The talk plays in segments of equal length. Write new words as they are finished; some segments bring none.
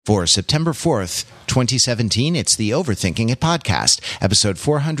For September 4th, 2017, it's the Overthinking It podcast, episode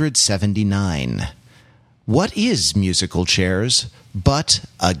 479. What is musical chairs but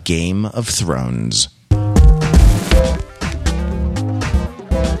a Game of Thrones?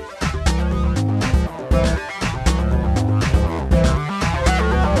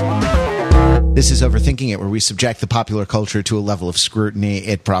 This is Overthinking It, where we subject the popular culture to a level of scrutiny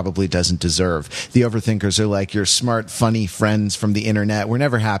it probably doesn't deserve. The Overthinkers are like your smart, funny friends from the internet. We're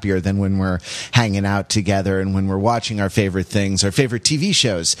never happier than when we're hanging out together and when we're watching our favorite things, our favorite TV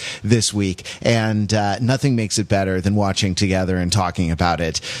shows this week. And nothing makes it better than watching together and talking about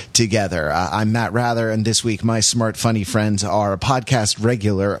it together. I'm Matt Rather, and this week my smart, funny friends are podcast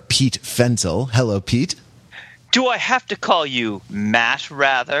regular Pete Fenzel. Hello, Pete. Do I have to call you Matt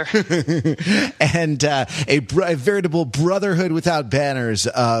Rather? And a veritable brotherhood without banners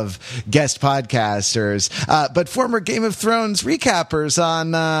of guest podcasters, but former Game of Thrones recappers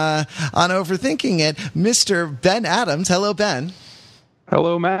on Overthinking It, Mr. Ben Adams. Hello, Ben.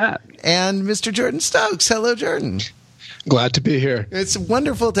 Hello, Matt. And Mr. Jordan Stokes. Hello, Jordan. Glad to be here. It's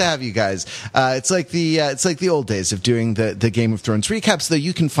wonderful to have you guys. It's like the old days of doing the Game of Thrones recaps. Though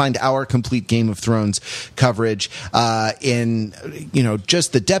you can find our complete Game of Thrones coverage in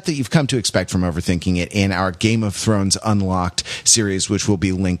just the depth that you've come to expect from Overthinking It in our Game of Thrones Unlocked series, which will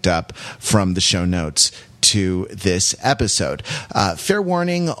be linked up from the show notes to this episode. Fair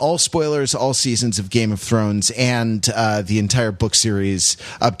warning, all spoilers, all seasons of Game of Thrones and the entire book series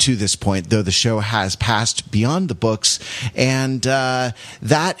up to this point, though the show has passed beyond the books, and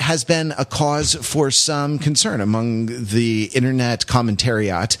that has been a cause for some concern among the internet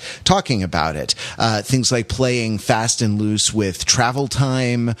commentariat talking about it. Things like playing fast and loose with travel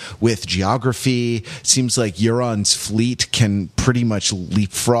time, with geography. Seems like Euron's fleet can pretty much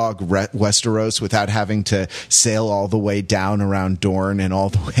leapfrog Westeros without having to sail all the way down around Dorne and all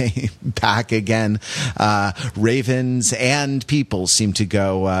the way back again. Ravens and people seem to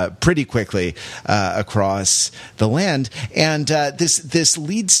go pretty quickly across the land, and this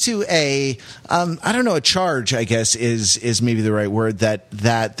leads to a charge, I guess is maybe the right word,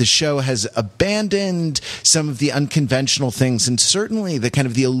 that the show has abandoned some of the unconventional things, and certainly the kind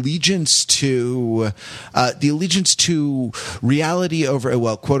of the allegiance to reality over,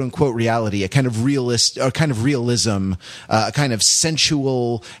 well, quote unquote reality, a kind of realism, a kind of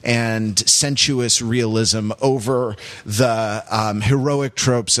sensual and sensuous realism over the heroic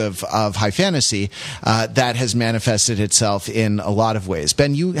tropes of high fantasy that has manifested itself in a lot of ways.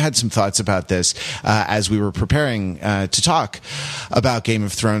 Ben, you had some thoughts about this as we were preparing to talk about Game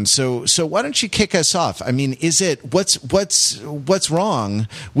of Thrones. So why don't you kick us off? I mean, is it what's wrong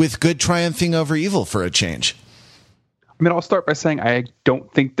with good triumphing over evil for a change? I mean, I'll start by saying I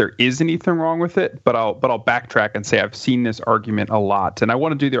don't think there is anything wrong with it, but I'll backtrack and say I've seen this argument a lot, and I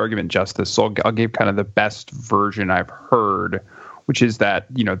want to do the argument justice. So I'll give kind of the best version I've heard, which is that,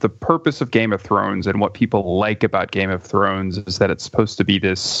 the purpose of Game of Thrones and what people like about Game of Thrones is that it's supposed to be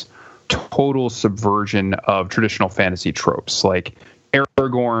this total subversion of traditional fantasy tropes, like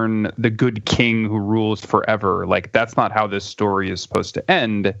Aragorn, the good king who rules forever. Like, that's not how this story is supposed to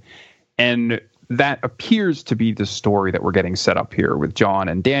end, and that appears to be the story that we're getting set up here with Jon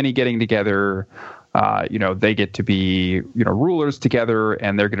and Dany getting together. They get to be, rulers together,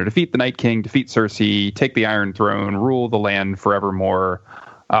 and they're going to defeat the Night King, defeat Cersei, take the Iron Throne, rule the land forevermore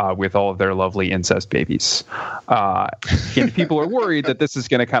with all of their lovely incest babies. And people are worried that this is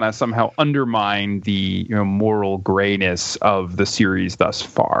going to kind of somehow undermine the moral grayness of the series thus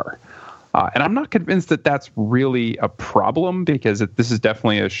far. And I'm not convinced that that's really a problem, because this is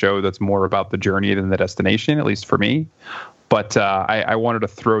definitely a show that's more about the journey than the destination, at least for me. But I wanted to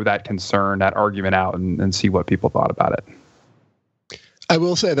throw that concern, that argument out and see what people thought about it. I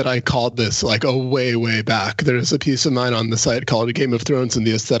will say that I called this like a way back. There's a piece of mine on the site called Game of Thrones and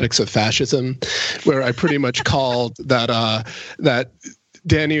the Aesthetics of Fascism, where I pretty much called that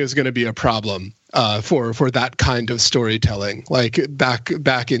Dany is going to be a problem for that kind of storytelling, like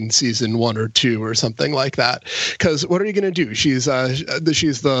back in season 1 or 2 or something like that. Because what are you going to do? She's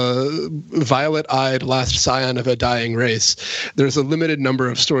the violet-eyed last scion of a dying race. There's a limited number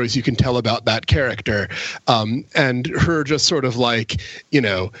of stories you can tell about that character, and her just sort of like,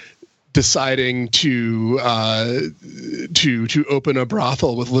 deciding to open a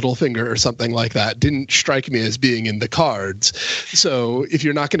brothel with Littlefinger or something like that didn't strike me as being in the cards. So if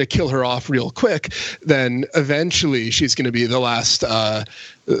you're not going to kill her off real quick, then eventually she's going to be the last the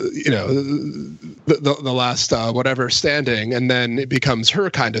last whatever standing, and then it becomes her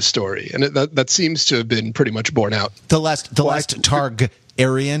kind of story, and that seems to have been pretty much borne out. The last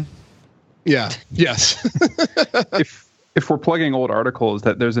Targaryen. Yeah. Yes. if we're plugging old articles,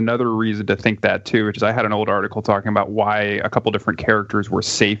 that there's another reason to think that too, which is I had an old article talking about why a couple different characters were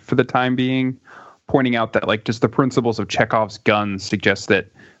safe for the time being, pointing out that like just the principles of Chekhov's gun suggest that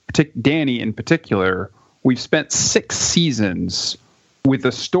Dani in particular, we've spent 6 seasons with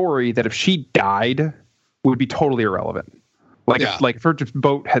a story that if she died would be totally irrelevant. Like if her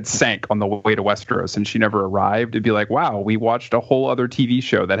boat had sank on the way to Westeros and she never arrived, it'd be like, wow, we watched a whole other TV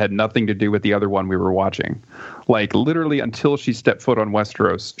show that had nothing to do with the other one we were watching. Like literally until she stepped foot on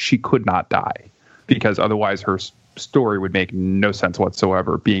Westeros, she could not die because otherwise her story would make no sense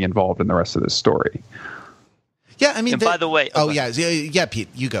whatsoever being involved in the rest of this story. Yeah, I mean, by the way, yeah, Pete,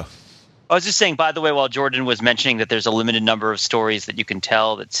 you go. I was just saying, by the way, while Jordan was mentioning that there's a limited number of stories that you can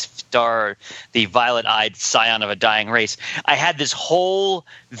tell that star the violet-eyed scion of a dying race, I had this whole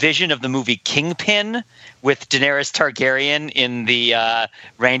vision of the movie Kingpin with Daenerys Targaryen in the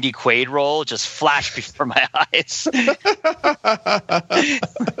Randy Quaid role just flash before my eyes.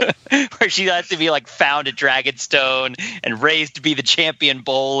 Where she has to be like found at Dragonstone and raised to be the champion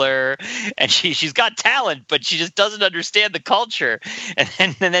bowler. And she's got talent, but she just doesn't understand the culture.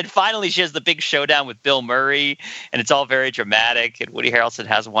 And then finally she has the big showdown with Bill Murray, and it's all very dramatic. And Woody Harrelson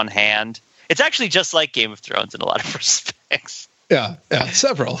has one hand. It's actually just like Game of Thrones in a lot of respects. Yeah,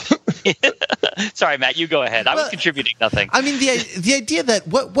 several. Sorry, Matt, you go ahead. I was contributing nothing. I mean, the idea that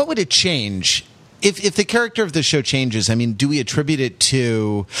what would it change if the character of the show changes? I mean, do we attribute it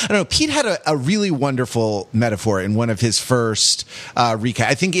to, I don't know, Pete had a really wonderful metaphor in one of his first recap.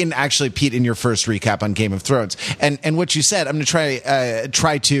 I think Pete, in your first recap on Game of Thrones. And what you said, I'm going to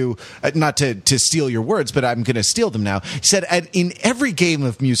try to, not to steal your words, but I'm going to steal them now. You said, in every game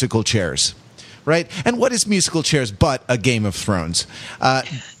of musical chairs, right? And what is musical chairs but a Game of Thrones?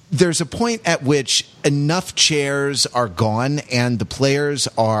 There's a point at which enough chairs are gone and the players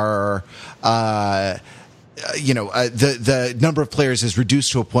are the number of players is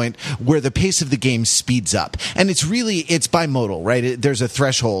reduced to a point where the pace of the game speeds up, and it's bimodal, right? There's a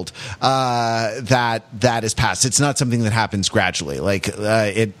threshold that is passed. It's not something that happens gradually. Like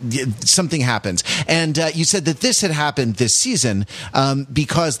something happens, and you said that this had happened this season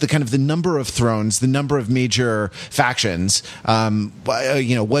because the number of thrones, the number of major factions,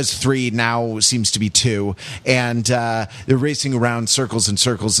 was 3, now seems to be 2, and they're racing around circles and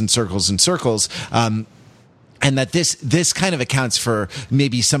circles and circles and circles. And that this kind of accounts for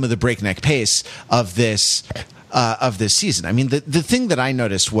maybe some of the breakneck pace of this season. I mean, the thing that I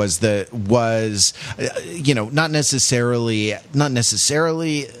noticed was not necessarily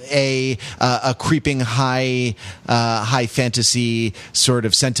a creeping high fantasy sort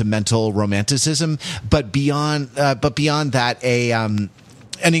of sentimental romanticism, but beyond that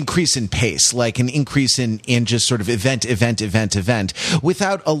an increase in pace, like an increase in just sort of event,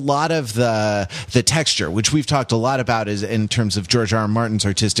 without a lot of the texture, which we've talked a lot about is in terms of George R. R. Martin's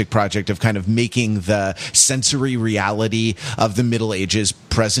artistic project of kind of making the sensory reality of the Middle Ages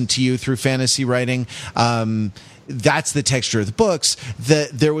present to you through fantasy writing. That's the texture of the books.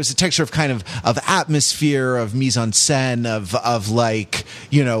 There was a texture of kind of atmosphere, of mise en scène, of like,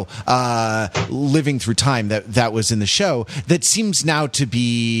 living through time that was in the show that seems now to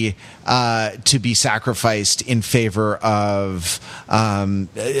be sacrificed in favor of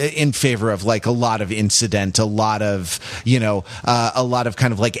like a lot of incident, a lot of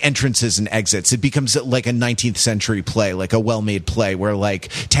kind of like entrances and exits. It becomes like a 19th century play, like a well-made play where like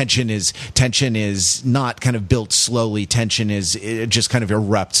tension is not kind of built slowly. It just kind of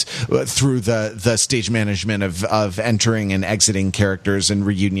erupts through the stage management of entering and exiting characters and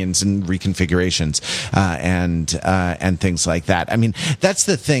reunions and reconfigurations and things like that. I mean, that's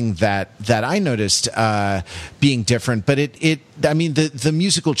the thing that I noticed being different. But the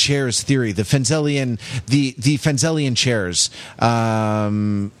musical chairs theory, the Fenzelian chairs,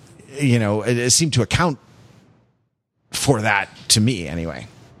 it seemed to account for that to me anyway.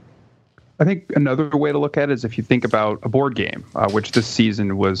 I think another way to look at it is if you think about a board game, which this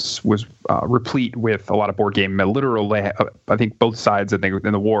season was replete with a lot of board game. Literally, I think both sides in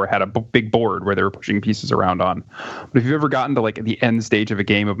the war had a big board where they were pushing pieces around on. But if you've ever gotten to like the end stage of a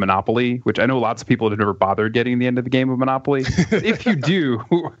game of Monopoly, which I know lots of people have never bothered getting the end of the game of Monopoly, if you do,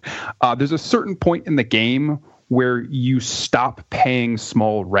 there's a certain point in the game where you stop paying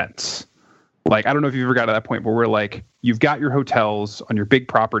small rents. Like, I don't know if you've ever got to that point where we're like, you've got your hotels on your big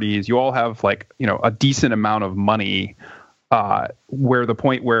properties. You all have like, a decent amount of money, where the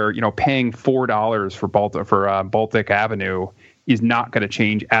point where, paying $4 for Baltic Avenue is not going to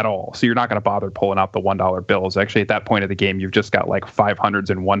change at all. So you're not going to bother pulling out the $1 bills. Actually, at that point of the game, you've just got like 500s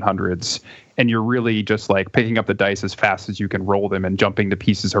and 100s, and you're really just like picking up the dice as fast as you can roll them and jumping the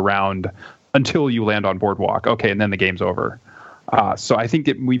pieces around until you land on Boardwalk. Okay, and then the game's over. So I think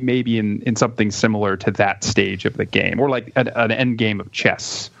that we may be in something similar to that stage of the game, or like an end game of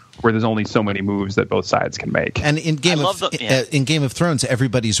chess, where there's only so many moves that both sides can make. And in Game of Thrones,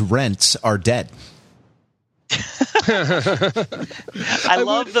 everybody's rents are dead. I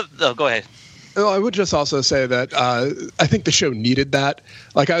love the. Oh, go ahead. Well, I would just also say that I think the show needed that.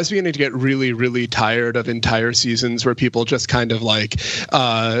 Like, I was beginning to get really, really tired of entire seasons where people just kind of like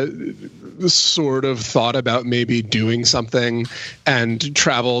sort of thought about maybe doing something and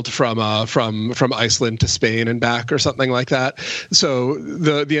traveled from Iceland to Spain and back or something like that. So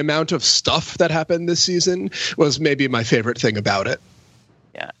the amount of stuff that happened this season was maybe my favorite thing about it.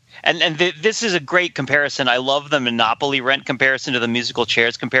 Yeah. And this is a great comparison. I love the Monopoly rent comparison to the musical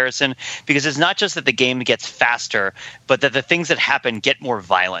chairs comparison, because it's not just that the game gets faster, but that the things that happen get more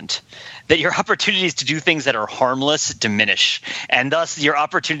violent. That your opportunities to do things that are harmless diminish, and thus your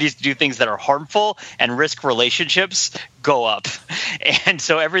opportunities to do things that are harmful and risk relationships go up. And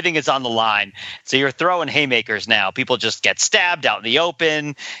so everything is on the line. So you're throwing haymakers now. People just get stabbed out in the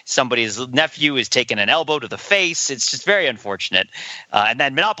open. Somebody's nephew is taking an elbow to the face. It's just very unfortunate. And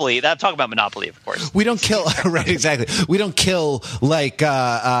then Monopoly, I'm talking about Monopoly, of course. We don't kill, right, exactly. We don't kill like,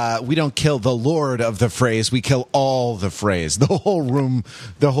 we don't kill the lord of the phrase. We kill all the phrase, the whole room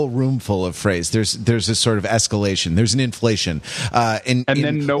full of phrase. There's a sort of escalation. There's an inflation. And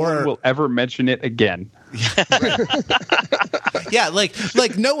then no one will ever mention it again. Yeah, like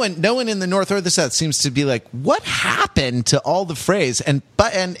no one in the North or the South seems to be like, what happened to all the phrase? And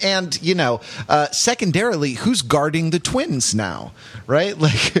you know, secondarily, who's guarding the twins now, right?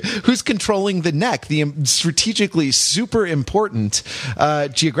 Like, who's controlling the neck, the strategically super important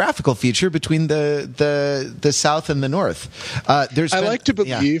geographical feature between the South and the North. I like to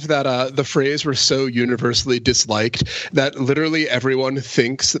believe that the phrase were so universally disliked that literally everyone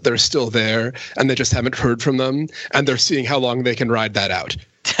thinks that they're still there and they just haven't heard from them, and they're seeing how long they can ride that out.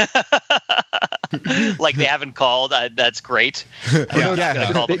 Like they haven't called. That's great.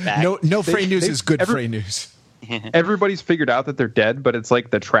 No Frey news is good Frey news. Everybody's figured out that they're dead, but it's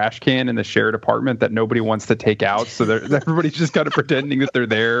like the trash can in the shared apartment that nobody wants to take out. So everybody's just kind of pretending that they're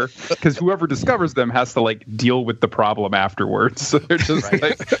there, because whoever discovers them has to like deal with the problem afterwards. So they're just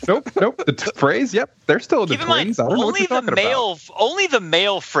like, nope. The phrase, yep, they're still the twins. I don't know what you're talking about. Only the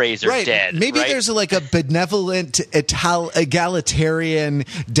male phrase are dead. Maybe there's like a benevolent, egalitarian,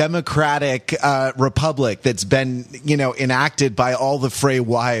 democratic republic that's been, enacted by all the Frey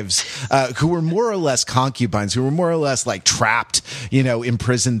wives who were more or less concubines, who were more or less like trapped,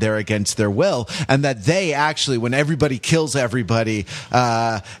 imprisoned there against their will, and that they actually, when everybody kills everybody,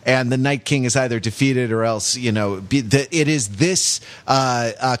 and the Night King is either defeated or else, it is this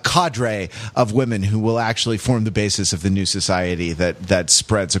cadre of women who will actually form the basis of the new society that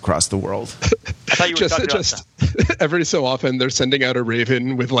spreads across the world. I thought you were talking about every so often they're sending out a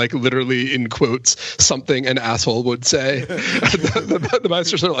raven with like literally in quotes something an asshole would say. the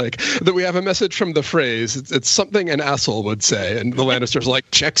Meisters are like, that we have a message from the phrase. It's something an asshole would say, and the Lannisters are like,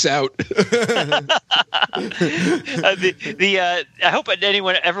 checks out. I hope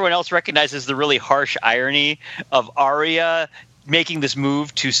everyone else recognizes the really harsh irony of Arya making this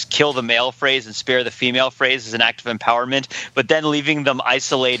move to kill the male phrase and spare the female phrase as an act of empowerment, but then leaving them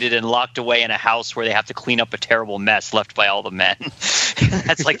isolated and locked away in a house where they have to clean up a terrible mess left by all the men.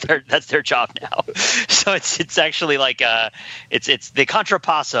 That's their job now. So it's actually like it's the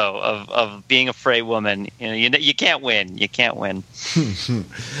contrapasso of being a Frey woman. You can't win. You can't win.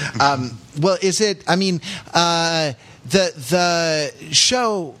 Well, is it? I mean, the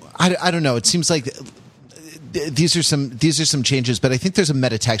show. I don't know. It seems like these are some changes, but I think there's a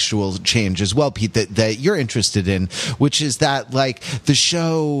metatextual change as well, Pete, that you're interested in, which is that like the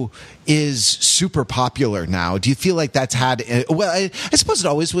show is super popular now. Do you feel like that's had? Well, I suppose it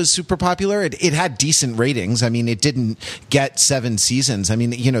always was super popular. It had decent ratings. I mean, it didn't get 7 seasons. I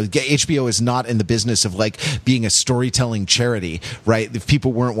mean, HBO is not in the business of like being a storytelling charity, right? If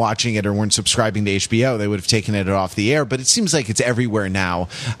people weren't watching it or weren't subscribing to HBO, they would have taken it off the air. But it seems like it's everywhere now,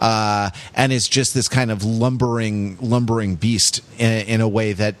 and it's just this kind of lumbering beast in a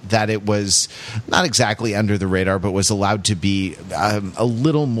way that it was not exactly under the radar, but was allowed to be a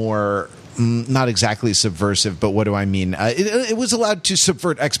little more. Not exactly subversive, but what do I mean? It was allowed to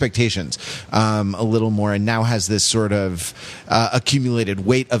subvert expectations a little more, and now has this sort of accumulated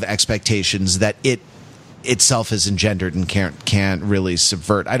weight of expectations that it itself is engendered and can't really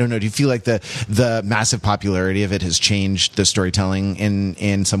subvert. I don't know. Do you feel like the massive popularity of it has changed the storytelling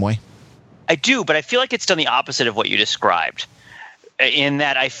in some way? I do, but I feel like it's done the opposite of what you described, in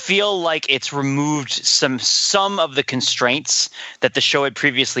that I feel like it's removed some of the constraints that the show had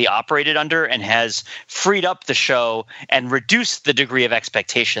previously operated under and has freed up the show and reduced the degree of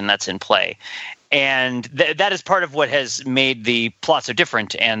expectation that's in play. And that is part of what has made the plot so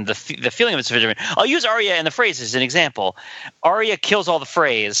different and the feeling of it so different. I'll use Arya and the Freys as an example. Arya kills all the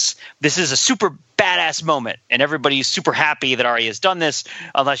Freys. This is a super badass moment, and everybody's super happy that Arya has done this,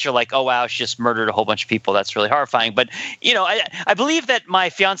 unless you're like, oh, wow, she just murdered a whole bunch of people. That's really horrifying. But, I believe that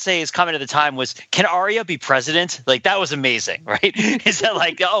my fiance's comment at the time was, can Arya be president? Like, that was amazing, right? Is that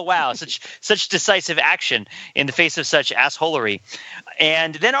like, oh, wow, such decisive action in the face of such assholery.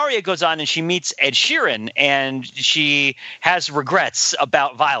 And then Arya goes on and she meets Ed Sheeran, and she has regrets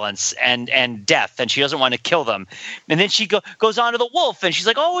about violence and death, and she doesn't want to kill them. And then she goes on to the wolf, and she's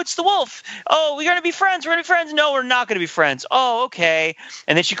like, oh, it's the wolf. Oh, we're going to be friends. We're going to be friends. No, we're not going to be friends. Oh, okay.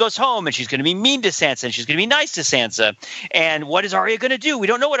 And then she goes home, and she's going to be mean to Sansa, and she's going to be nice to Sansa. And what is Arya going to do? We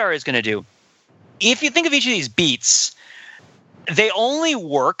don't know what Arya is going to do. If you think of each of these beats, they only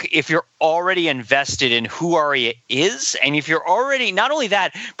work if you're already invested in who Arya is, and if you're already, not only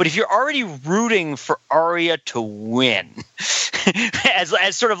that, but if you're already rooting for Arya to win,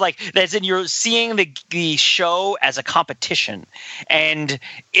 as sort of like, as in you're seeing the show as a competition, and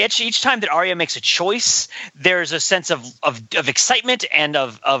each time that Arya makes a choice, there's a sense of excitement and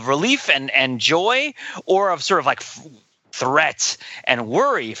of relief and joy, or of sort of like threat and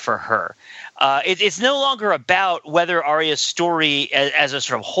worry for her. It's no longer about whether Arya's story as a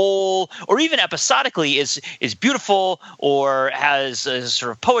sort of whole, or even episodically, is beautiful or has a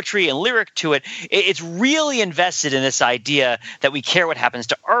sort of poetry and lyric to it. It's really invested in this idea that we care what happens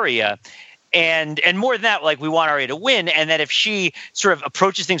to Arya. And more than that, like, we want Arya to win, and that if she sort of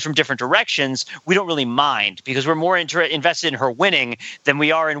approaches things from different directions, we don't really mind, because we're more invested in her winning than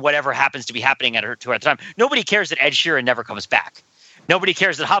we are in whatever happens to be happening to her at the time. Nobody cares that Ed Sheeran never comes back. Nobody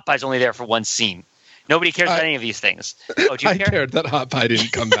cares that Hot Pie's only there for one scene. Nobody cares about any of these things. Oh, do you care? I cared that Hot Pie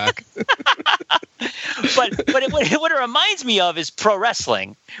didn't come back. But what it reminds me of is pro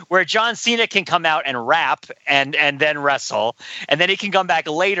wrestling, where John Cena can come out and rap and then wrestle, and then he can come back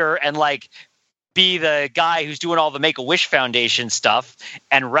later and like be the guy who's doing all the Make-A-Wish Foundation stuff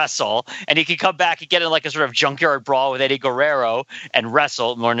and wrestle, and he can come back and get in like a sort of junkyard brawl with Eddie Guerrero and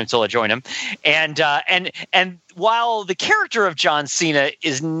wrestle. Lauren Until I join him, and while the character of John Cena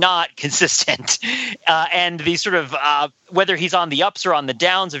is not consistent, and the sort of whether he's on the ups or on the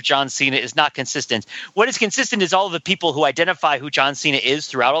downs of John Cena is not consistent, what is consistent is all of the people who identify who John Cena is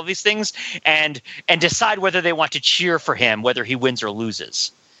throughout all these things, and decide whether they want to cheer for him, whether he wins or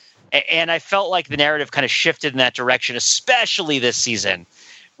loses. And I felt like the narrative kind of shifted in that direction, especially this season,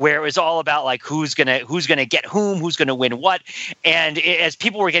 where it was all about like who's gonna get whom, who's gonna win what, and as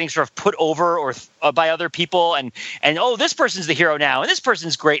people were getting sort of put over or by other people, and oh, this person's the hero now, and this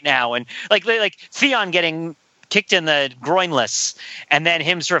person's great now, and like Theon getting kicked in the groinless, and then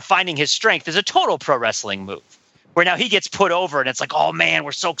him sort of finding his strength is a total pro wrestling move, where now he gets put over and it's like, oh man,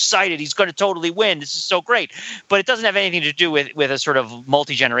 we're so excited, he's going to totally win, this is so great. But it doesn't have anything to do with a sort of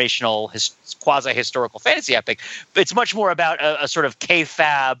multi-generational quasi-historical fantasy epic. It's much more about a sort of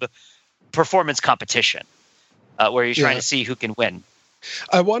kayfabe performance competition, where you're trying to see who can win.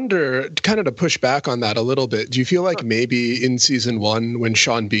 I wonder, kind of to push back on that a little bit, do you feel like maybe in season 1, when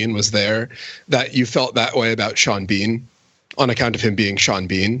Sean Bean was there, that you felt that way about Sean Bean on account of him being Sean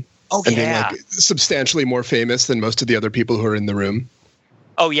Bean? Oh, and being like substantially more famous than most of the other people who are in the room.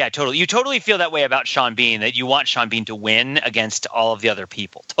 Oh, yeah, totally. You totally feel that way about Sean Bean, that you want Sean Bean to win against all of the other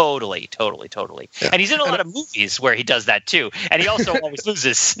people. Totally. Yeah. And he's in a lot of movies where he does that, too. And he also always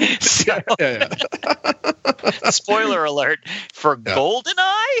loses. So, spoiler alert for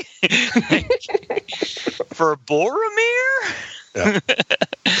GoldenEye? For Boromir? Yeah.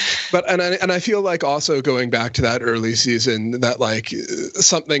 But and I feel like also going back to that early season, that like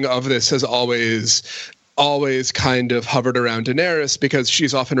something of this has always kind of hovered around Daenerys, because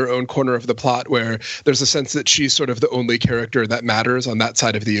she's off in her own corner of the plot, where there's a sense that she's sort of the only character that matters on that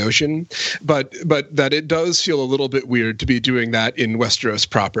side of the ocean, but that it does feel a little bit weird to be doing that in Westeros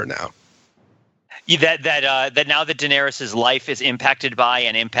proper now. That now that Daenerys' life is impacted by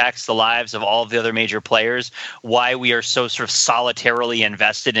and impacts the lives of all of the other major players, why we are so sort of solitarily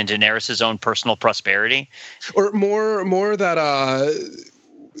invested in Daenerys' own personal prosperity? Or more that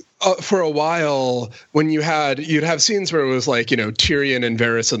for a while, when you'd have scenes where it was like, Tyrion and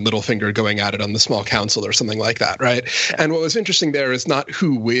Varys and Littlefinger going at it on the small council or something like that, right? And what was interesting there is not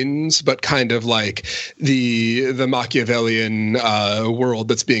who wins, but kind of like the Machiavellian world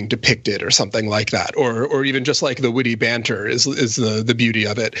that's being depicted or something like that, or even just like the witty banter is the beauty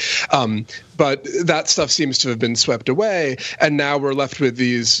of it. But that stuff seems to have been swept away, and now we're left with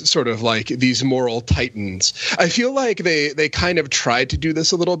these sort of like these moral titans. I feel like they kind of tried to do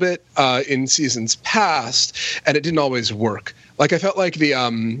this a little bit in seasons past, and it didn't always work. Like I felt like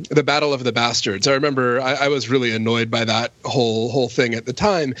the Battle of the Bastards. I remember I was really annoyed by that whole thing at the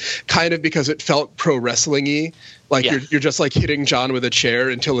time, kind of because it felt pro wrestling-y. Like you're just like hitting John with a chair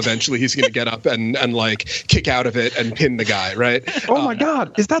until eventually he's going to get up and like kick out of it and pin the guy, right? Oh my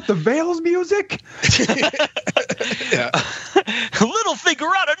God, is that the Veils music? Yeah,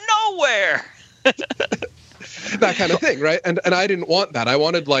 Littlefinger out of nowhere. That kind of thing, right? And I didn't want that. I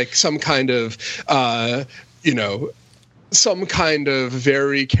wanted like some kind of some kind of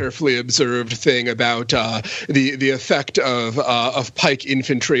very carefully observed thing about the effect of pike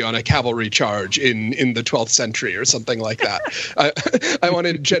infantry on a cavalry charge in the 12th century or something like that. I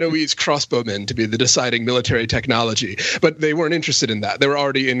wanted Genoese crossbowmen to be the deciding military technology, but they weren't interested in that. They were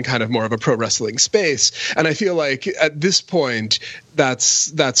already in kind of more of a pro wrestling space, and I feel like at this point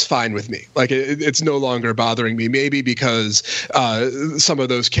that's fine with me. Like it's no longer bothering me. Maybe because some of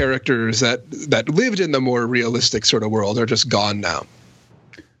those characters that lived in the more realistic sort of world are just gone now.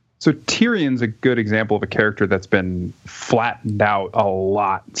 So Tyrion's a good example of a character that's been flattened out a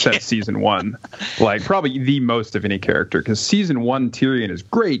lot since season 1. Like probably the most of any character, because season 1 Tyrion is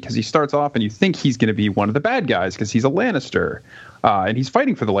great because he starts off and you think he's going to be one of the bad guys because he's a Lannister, and he's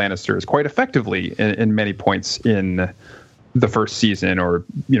fighting for the Lannisters quite effectively in many points in the first season or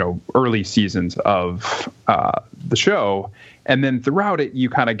early seasons of the show. And then throughout it,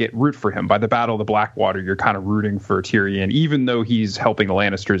 you kind of get root for him. By the Battle of the Blackwater, you're kind of rooting for Tyrion, even though he's helping the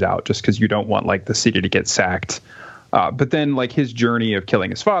Lannisters out, just because you don't want like the city to get sacked. But then like his journey of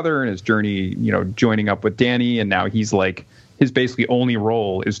killing his father and his journey, joining up with Dany, and now he's like his basically only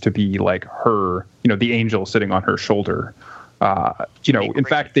role is to be like her, the angel sitting on her shoulder. In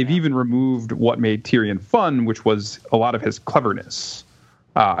fact, they've even removed what made Tyrion fun, which was a lot of his cleverness.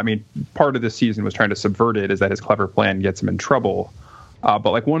 Part of this season was trying to subvert it, is that his clever plan gets him in trouble. But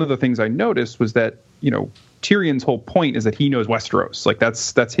like one of the things I noticed was that, Tyrion's whole point is that he knows Westeros. Like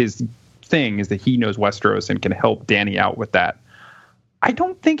that's his thing, is that he knows Westeros and can help Dany out with that. I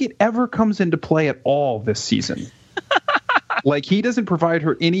don't think it ever comes into play at all this season. Like he doesn't provide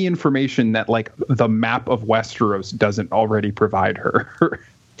her any information that like the map of Westeros doesn't already provide her.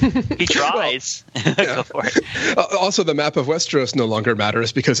 He tries. Go for it. Also, the map of Westeros no longer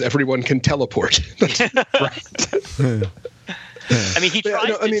matters because everyone can teleport. Right. He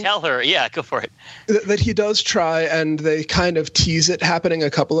tries to tell her. Yeah, go for it. That he does try, and they kind of tease it happening a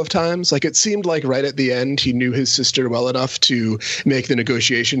couple of times. Like it seemed like right at the end he knew his sister well enough to make the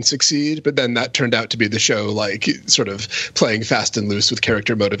negotiation succeed, but then that turned out to be the show like sort of playing fast and loose with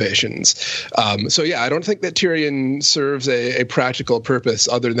character motivations. So yeah, I don't think that Tyrion serves a practical purpose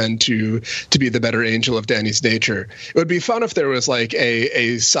other than to be the better angel of Dany's nature. It would be fun if there was like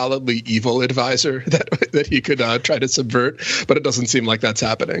a solidly evil advisor that he could try to subvert, but it doesn't seem like that's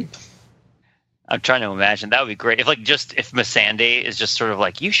happening. I'm trying to imagine. That would be great. If Missandei is just sort of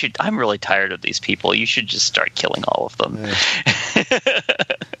like, I'm really tired of these people. You should just start killing all of them. Yeah.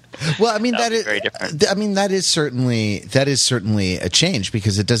 Well, that is very different. That is certainly a change,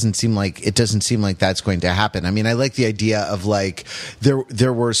 because it doesn't seem like that's going to happen. I like the idea of like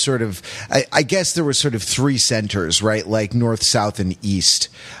there were sort of I guess there were sort of three centers, right? Like north, south, and east.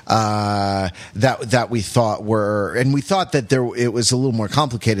 That we thought were, and we thought that it was a little more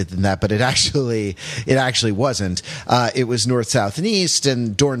complicated than that, but it actually wasn't. It was north, south, and east,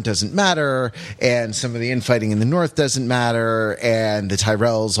 and Dorne doesn't matter, and some of the infighting in the north doesn't matter, and the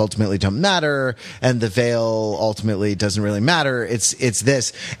Tyrells ultimately don't matter, and the Vale ultimately doesn't really matter. It's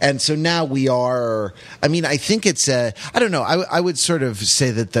this, and so now we are. I think it's I don't know. I would sort of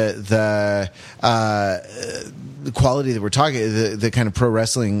say that the quality that we're talking, the kind of pro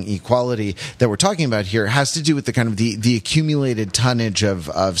wrestling equality that we're talking about here, has to do with the kind of the accumulated tonnage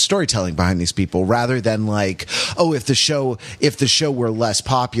of storytelling behind these people, rather than like, if the show were less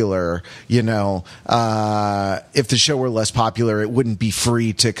popular, if the show were less popular, it wouldn't be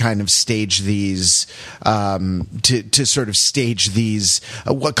free to kind of stage these, to sort of stage these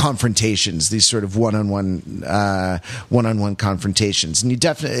confrontations, these sort of one-on-one confrontations, and you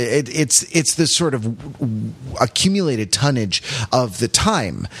definitely it's this sort of accumulated tonnage of the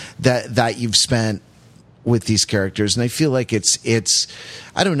time that you've spent with these characters, and I feel like it's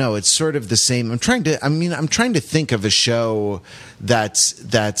I don't know, it's sort of the same. I'm trying to think of a show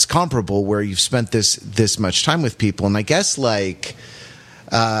that's comparable where you've spent this much time with people, and I guess like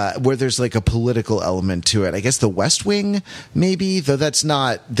where there's like a political element to it. I guess The West Wing, maybe, though that's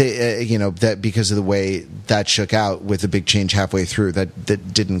not that because of the way that shook out with a big change halfway through,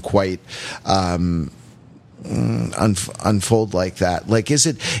 that didn't quite unfold like that. Like, is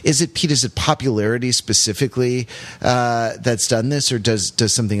it Pete? Is it popularity specifically that's done this, or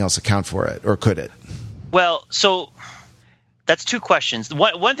does something else account for it, or could it? Well, so that's two questions.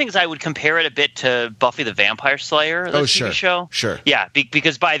 One thing is I would compare it a bit to Buffy the Vampire Slayer, the TV show. Sure. Yeah,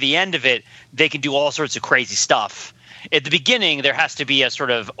 because by the end of it, they can do all sorts of crazy stuff. At the beginning, there has to be a sort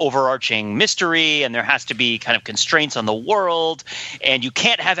of overarching mystery, and there has to be kind of constraints on the world, and you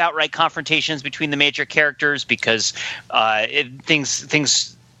can't have outright confrontations between the major characters because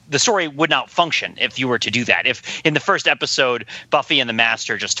the story would not function if you were to do that. If in the first episode, Buffy and the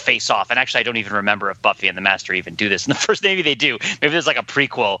Master just face off, and actually I don't even remember if Buffy and the Master even do this in the first. Maybe they do. Maybe there's like a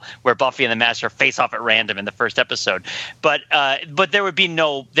prequel where Buffy and the Master face off at random in the first episode. But there would be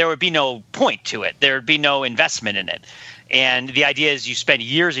no point to it. There would be no investment in it. And the idea is you spend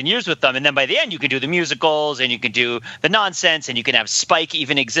years and years with them, and then by the end you can do the musicals and you can do the nonsense, and you can have Spike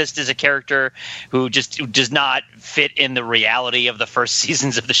even exist as a character who does not fit in the reality of the first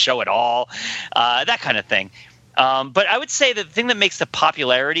seasons of the show at all, that kind of thing. But I would say that the thing that makes the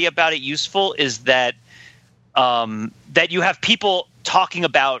popularity about it useful is that that you have people talking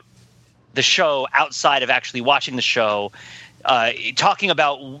about the show outside of actually watching the show, talking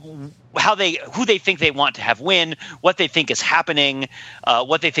about who they think they want to have win, what they think is happening,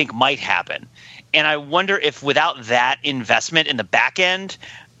 what they think might happen. And I wonder if without that investment in the back end,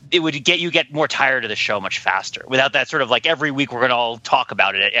 it would get more tired of the show much faster. Without that sort of like every week we're going to all talk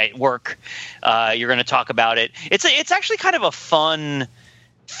about it at work. You're going to talk about it. It's actually kind of a fun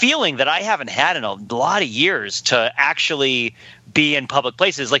feeling that I haven't had in a lot of years, to actually be in public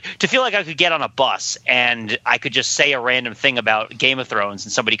places, like to feel like I could get on a bus and I could just say a random thing about Game of Thrones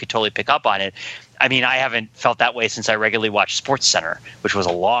and somebody could totally pick up on it. I mean, I haven't felt that way since I regularly watched SportsCenter, which was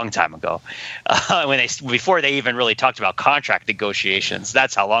a long time ago, before they even really talked about contract negotiations.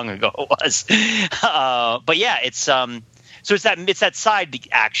 That's how long ago it was. But yeah, it's so it's that side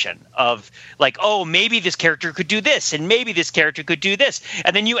action of like, oh, maybe this character could do this, and maybe this character could do this,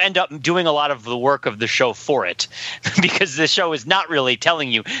 and then you end up doing a lot of the work of the show for it, because the show is not really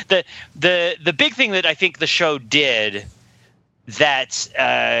telling you. The big thing that I think the show did that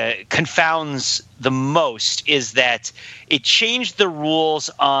confounds the most is that it changed the rules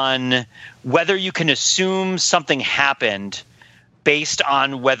on whether you can assume something happened based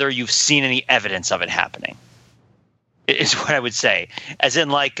on whether you've seen any evidence of it happening. Is what I would say. As in,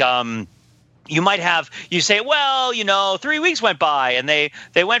 like, you say, well, 3 weeks went by and they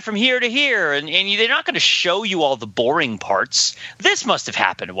went from here to here, and they're not going to show you all the boring parts. This must have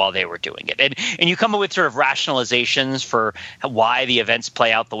happened while they were doing it. And you come up with sort of rationalizations for why the events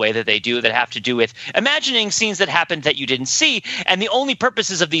play out the way that they do, that have to do with imagining scenes that happened that you didn't see. And the only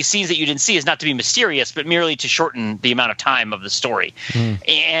purposes of these scenes that you didn't see is not to be mysterious, but merely to shorten the amount of time of the story.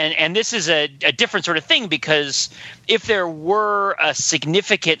 And this is a different sort of thing, because if there were a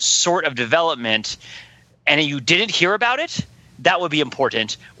significant sort of development and you didn't hear about it, that would be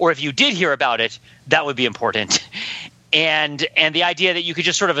important. Or if you did hear about it, that would be important. And the idea that you could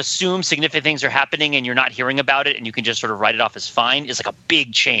just sort of assume significant things are happening and you're not hearing about it and you can just sort of write it off as fine is like a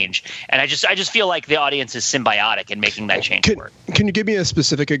big change. And I just feel like the audience is symbiotic in making that change work. Can you give me a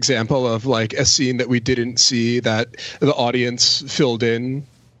specific example of like a scene that we didn't see that the audience filled in?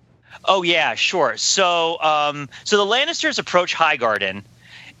 Oh yeah, sure. So the Lannisters approach Highgarden,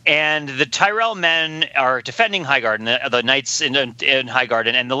 and the Tyrell men are defending Highgarden, the knights in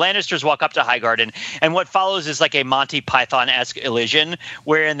Highgarden, and the Lannisters walk up to Highgarden, and what follows is like a Monty Python-esque illusion,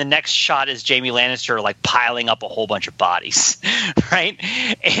 where in the next shot is Jaime Lannister like piling up a whole bunch of bodies, right?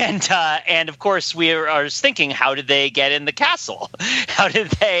 And of course we are thinking, how did they get in the castle? How did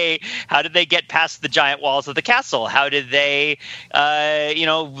they get past the giant walls of the castle? How did they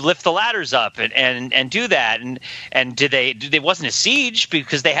lift the ladders up and do that? And did they wasn't a siege,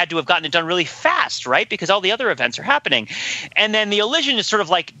 because they had to have gotten it done really fast, right? Because all the other events are happening. And then the illusion is sort of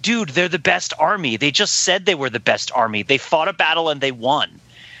like, dude, they're the best army. They just said they were the best army. They fought a battle and they won.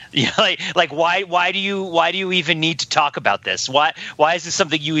 You know, like why do you even need to talk about this? Why is this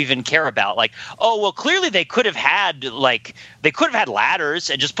something you even care about? Like, oh well, clearly they could have had ladders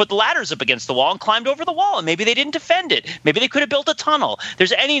and just put the ladders up against the wall and climbed over the wall, and maybe they didn't defend it. Maybe they could have built a tunnel.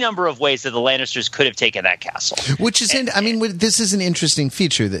 There's any number of ways that the Lannisters could have taken that castle. Which is, this is an interesting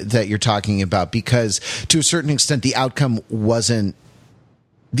feature that you're talking about, because to a certain extent the outcome was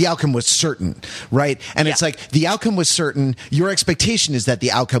certain, right? And it's like, the outcome was certain. Your expectation is that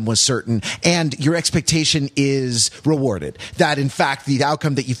the outcome was certain, and your expectation is rewarded. That, in fact, the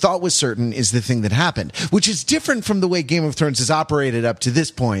outcome that you thought was certain is the thing that happened, which is different from the way Game of Thrones has operated up to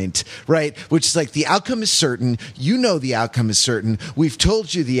this point, right? Which is like, the outcome is certain. You know the outcome is certain. We've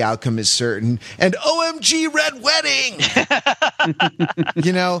told you the outcome is certain. And OMG Red Wedding!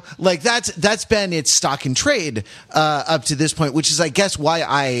 You know, like that's been its stock in trade up to this point, which is, I guess,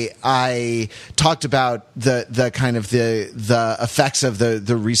 why I talked about the kind of the effects of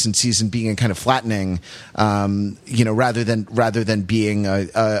the recent season being a kind of flattening, rather than being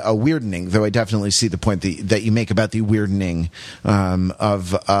a weirdening. Though I definitely see the point that you make about the weirdening of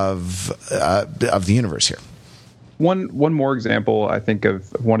the universe here. One more example, I think,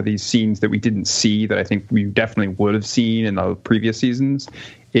 of one of these scenes that we didn't see that I think we definitely would have seen in the previous seasons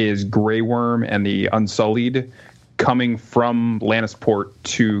is Grey Worm and the Unsullied coming from Lannisport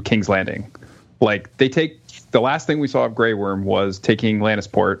to King's Landing. Like, the last thing we saw of Grey Worm was taking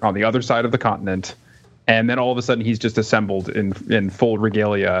Lannisport on the other side of the continent, and then all of a sudden he's just assembled in full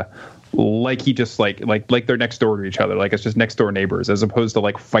regalia, like he just like they're next door to each other, like it's just next door neighbors, as opposed to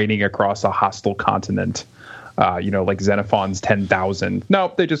like fighting across a hostile continent. Like Xenophon's 10,000.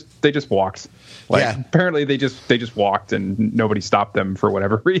 No, they just walked. Apparently they just walked and nobody stopped them for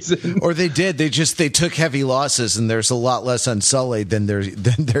whatever reason. Or they did. They took heavy losses, and there's a lot less Unsullied than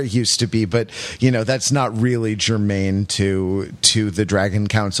there used to be. But that's not really germane to the Dragon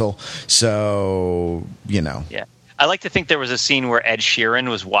Council. So Yeah. I like to think there was a scene where Ed Sheeran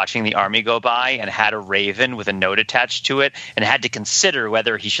was watching the army go by and had a raven with a note attached to it, and had to consider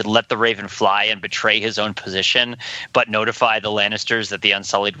whether he should let the raven fly and betray his own position, but notify the Lannisters that the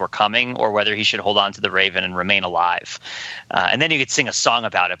Unsullied were coming, or whether he should hold on to the raven and remain alive. And then he could sing a song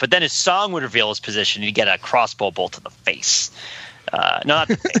about it. But then his song would reveal his position, and he'd get a crossbow bolt to the face. No, not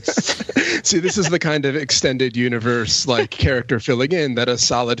the face. See, this is the kind of extended universe, like, character filling in that a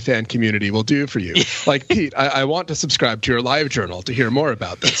solid fan community will do for you. Like, Pete, I want to subscribe to your live journal to hear more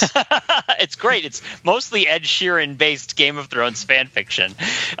about this. It's great. It's mostly Ed Sheeran-based Game of Thrones fan fiction.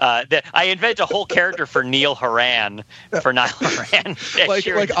 I invented a whole character for Niall Horan, Ed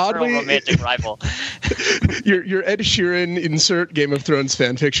Sheeran's oddly, romantic rival. Your Ed Sheeran insert Game of Thrones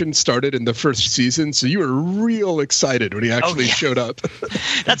fan fiction started in the first season, so you were real excited when he actually showed up.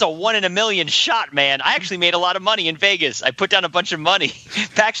 That's a 1 in a million shot, man. I actually made a lot of money in Vegas. I put down a bunch of money.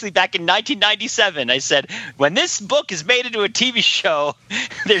 Actually, back in 1997, I said, when this book is made into a TV show,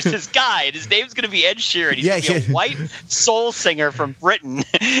 there's this guy, and his name's going to be Ed Sheeran. He's going to be a white soul singer from Britain,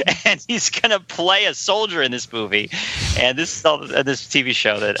 and he's going to play a soldier in this movie. And this TV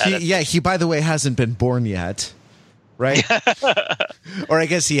show he by the way hasn't been born yet. Right? Or I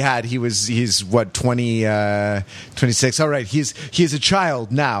guess he's what, 26. All right. He's a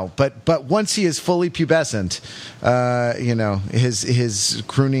child now, but once he is fully pubescent, his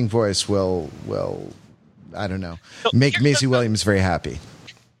crooning voice will, I don't know, make Maisie Williams very happy.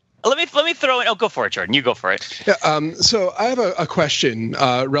 Let me throw in. Oh, go for it, Jordan. You go for it. Yeah, so I have a question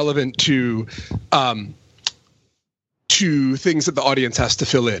relevant to things that the audience has to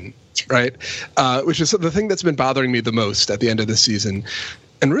fill in, right? Which is the thing that's been bothering me the most at the end of this season,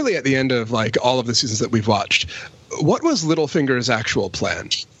 and really at the end of like all of the seasons that we've watched. What was Littlefinger's actual plan?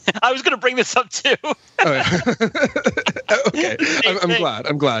 I was going to bring this up too. Okay,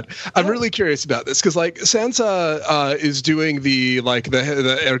 I'm glad. I'm really curious about this because like Sansa is doing the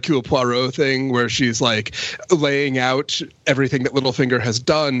Hercule Poirot thing where she's like laying out everything that Littlefinger has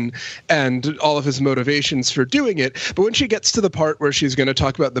done and all of his motivations for doing it. But when she gets to the part where she's going to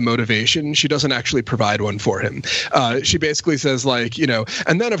talk about the motivation, she doesn't actually provide one for him. She basically says like,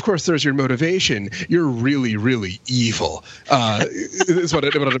 and then of course there's your motivation. You're really, really evil. Is what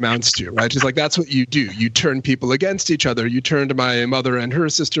it amounts to, right? She's like, that's what you do. You turn people against each other. You turned my mother and her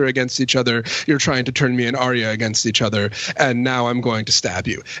sister against each other. You're trying to turn me and Arya against each other, and now I'm going to stab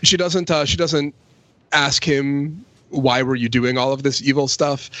you. She doesn't ask him, why were you doing all of this evil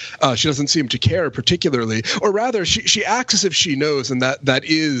stuff? She doesn't seem to care particularly, or rather she acts as if she knows, and that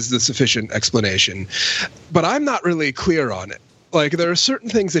is the sufficient explanation. But I'm not really clear on it. Like, there are certain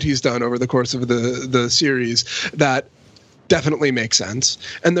things that he's done over the course of the series that definitely make sense.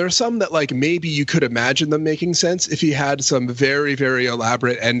 And there are some that, like, maybe you could imagine them making sense if he had some very, very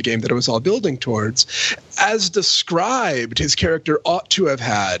elaborate endgame that it was all building towards. As described, his character ought to have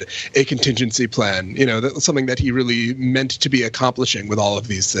had a contingency plan, that's something that he really meant to be accomplishing with all of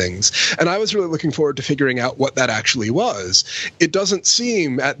these things. And I was really looking forward to figuring out what that actually was. It doesn't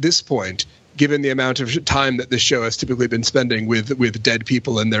seem at this point, given the amount of time that this show has typically been spending with dead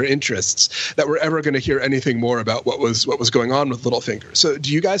people and their interests, that we're ever going to hear anything more about what was going on with Littlefinger. So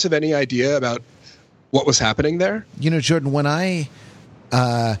do you guys have any idea about what was happening there? Jordan, when I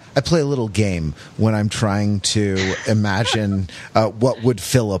play a little game when I'm trying to imagine what would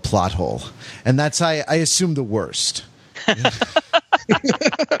fill a plot hole. And that's, I assume, the worst.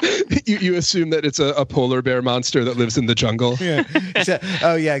 You assume that it's a polar bear monster that lives in the jungle. Yeah.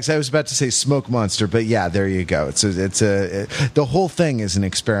 Oh yeah, because I was about to say smoke monster, but yeah, there you go. The whole thing is an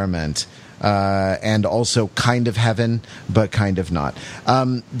experiment. And also kind of heaven, but kind of not.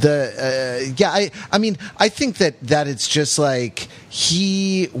 I think that it's just like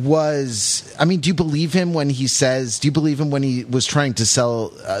he was. I mean, do you believe him when he says? Do you believe him when he was trying to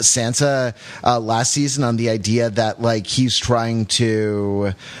sell Sansa last season on the idea that like he's trying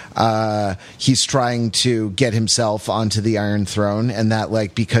to get himself onto the Iron Throne, and that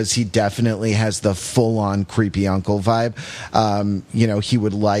like because he definitely has the full-on creepy uncle vibe, he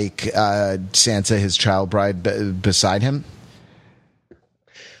would like Sansa, his child bride, beside him.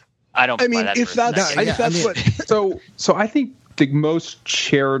 I don't. I mean, if that's what. So I think the most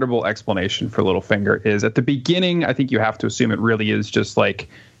charitable explanation for Littlefinger is at the beginning. I think you have to assume it really is just like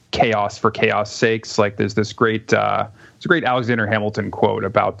chaos for chaos sakes. Like there's this great, it's a great Alexander Hamilton quote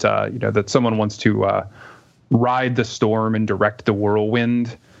about that someone wants to ride the storm and direct the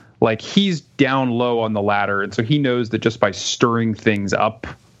whirlwind. Like he's down low on the ladder, and so he knows that just by stirring things up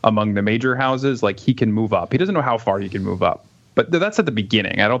among the major houses, like he can move up. He doesn't know how far he can move up, but that's at the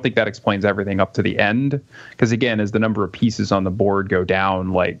beginning. I don't think that explains everything up to the end, because again, as the number of pieces on the board go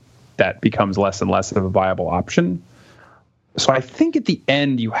down, like that becomes less and less of a viable option. So I think at the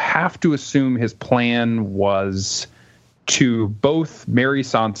end, you have to assume his plan was to both marry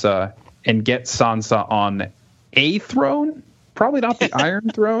Sansa and get Sansa on a throne. Probably not the Iron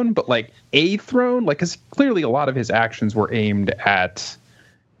Throne, but like a throne. Like, because clearly a lot of his actions were aimed at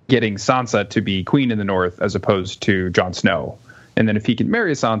getting Sansa to be queen in the North as opposed to Jon Snow. And then if he can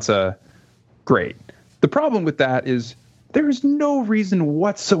marry Sansa, great. The problem with that is there is no reason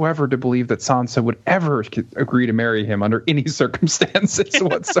whatsoever to believe that Sansa would ever agree to marry him under any circumstances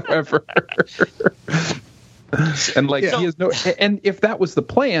whatsoever. And like he has no. And if that was the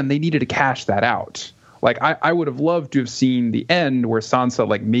plan, they needed to cash that out. Like I would have loved to have seen the end where Sansa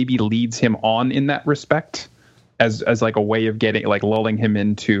like maybe leads him on in that respect as like a way of getting like lulling him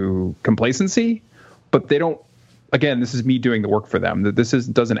into complacency. But they don't. Again, this is me doing the work for them. That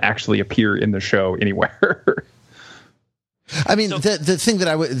doesn't actually appear in the show anywhere. I mean, the thing that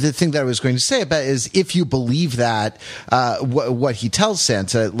I was going to say about is if you believe that what he tells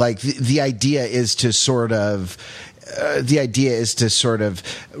Sansa, like the idea is to sort of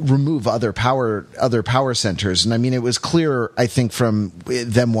remove other power centers. And I mean, it was clear, I think, from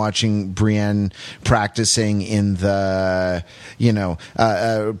them watching Brienne practicing in the,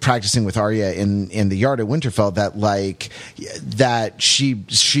 practicing with Arya in the yard at Winterfell, that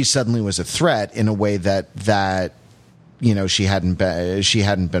she suddenly was a threat in a way that she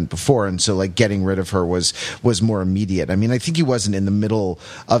hadn't been before, and so like getting rid of her was more immediate. I mean, I think he wasn't in the middle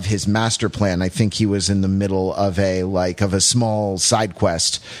of his master plan. I think he was in the middle of a small side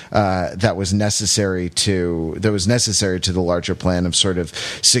quest that was necessary to the larger plan of sort of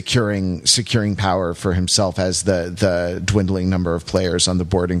securing power for himself as the dwindling number of players on the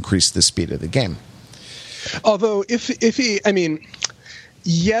board increased the speed of the game. Although if he, I mean,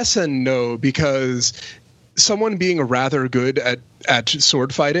 yes and no, because someone being rather good at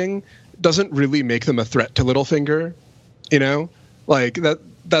sword fighting doesn't really make them a threat to Littlefinger, like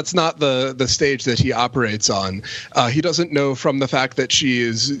that's not the stage that he operates on. He doesn't know from the fact that she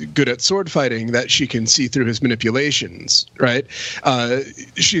is good at sword fighting that she can see through his manipulations, right?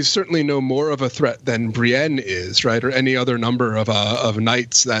 She's certainly no more of a threat than Brienne is, right? Or any other number of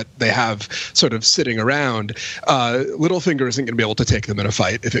knights that they have sort of sitting around. Littlefinger isn't going to be able to take them in a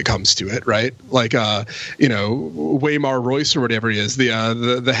fight if it comes to it, right? Like, Waymar Royce or whatever he is,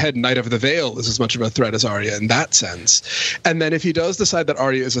 the head knight of the Vale is as much of a threat as Arya in that sense. And then if he does decide that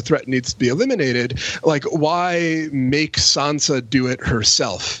Arya is a threat, needs to be eliminated, like, why make Sansa do it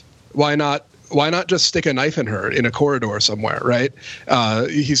herself? Why not just stick a knife in her in a corridor somewhere, right?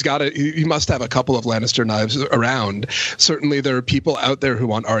 He must have a couple of Lannister knives around. Certainly there are people out there who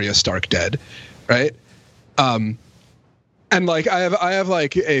want Arya Stark dead, right? And like I have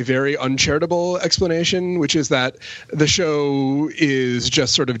like a very uncharitable explanation, which is that the show is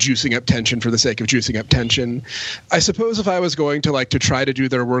just sort of juicing up tension for the sake of juicing up tension. I suppose if I was going to try to do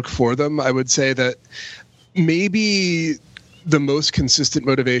their work for them, I would say that maybe the most consistent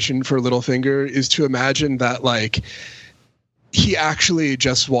motivation for Littlefinger is to imagine that he actually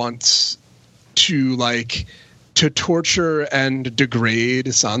just wants to torture and degrade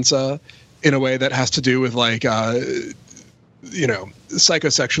Sansa in a way that has to do with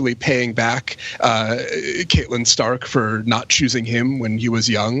psychosexually paying back Catelyn Stark for not choosing him when he was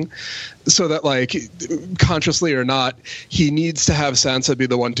young, so that consciously or not, he needs to have Sansa be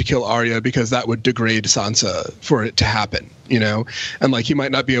the one to kill Arya because that would degrade Sansa for it to happen, and he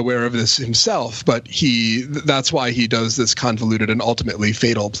might not be aware of this himself, but that's why he does this convoluted and ultimately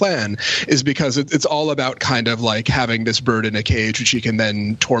fatal plan, is because it's all about kind of having this bird in a cage which he can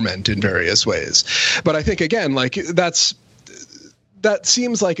then torment in various ways. But I think again, that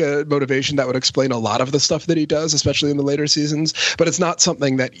seems like a motivation that would explain a lot of the stuff that he does, especially in the later seasons, but it's not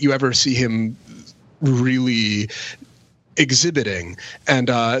something that you ever see him really exhibiting. And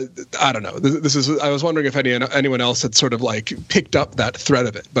I don't know. I was wondering if anyone else had sort of picked up that thread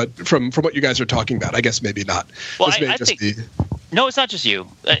of it, but from what you guys are talking about, I guess maybe not. Well, no, it's not just you.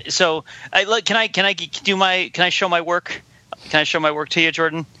 Can I show my work? Can I show my work to you,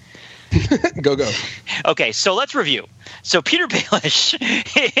 Jordan? Go. Okay, so let's review. So Peter Baelish,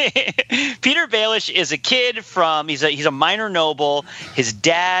 Peter Baelish is a kid he's a minor noble. His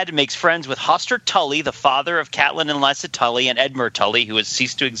dad makes friends with Hoster Tully, the father of Catelyn and Lysa Tully, and Edmure Tully, who has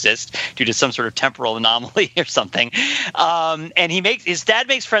ceased to exist due to some sort of temporal anomaly or something. And his dad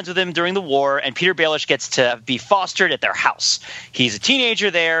makes friends with him during the war, and Peter Baelish gets to be fostered at their house. He's a teenager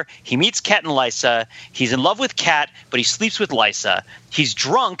there. He meets Cat and Lysa. He's in love with Cat, but he sleeps with Lysa. He's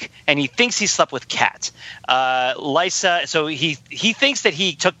drunk, and he thinks he slept with Cat. Lysa, so he thinks that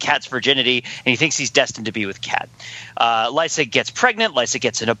he took Cat's virginity, and he thinks he's destined to be with Cat. Lysa gets pregnant. Lysa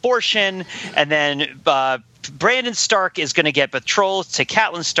gets an abortion, and then Brandon Stark is going to get betrothed to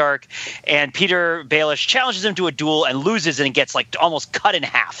Catelyn Stark, and Peter Baelish challenges him to a duel and loses, and gets almost cut in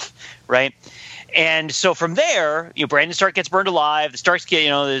half, right? And so from there, Brandon Stark gets burned alive. The Starks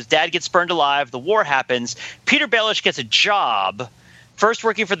his dad gets burned alive. The war happens. Peter Baelish gets a job, first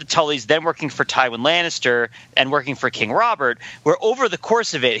working for the Tullys, then working for Tywin Lannister, and working for King Robert, where over the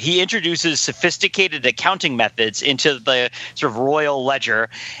course of it, he introduces sophisticated accounting methods into the sort of royal ledger,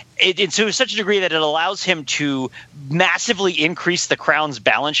 to such a degree that it allows him to massively increase the crown's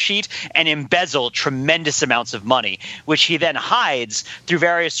balance sheet and embezzle tremendous amounts of money, which he then hides through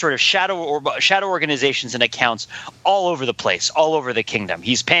various sort of shadow organizations and accounts all over the place, all over the kingdom.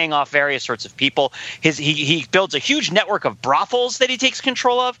 He's paying off various sorts of people. He builds a huge network of brothels that he takes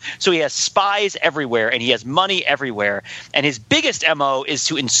control of, so he has spies everywhere and he has money everywhere. And his biggest MO is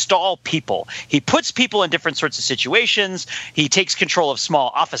to install people. He puts people in different sorts of situations. He takes control of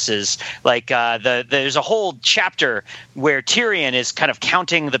small offices. There's a whole chapter where Tyrion is kind of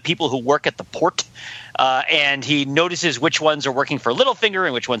counting the people who work at the port, and he notices which ones are working for Littlefinger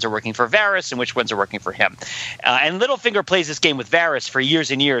and which ones are working for Varys and which ones are working for him. And Littlefinger plays this game with Varys for years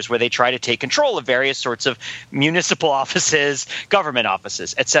and years, where they try to take control of various sorts of municipal offices, government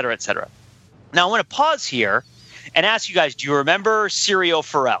offices, et cetera, et cetera. Now, I want to pause here and ask you guys, do you remember Syrio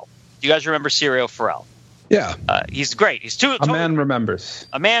Forel? Do you guys remember Syrio Forel? Yeah. He's great. He's A man remembers.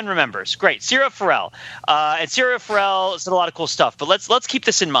 A man remembers. Great. Syrio Forel. And Syrio Forel said a lot of cool stuff, but let's keep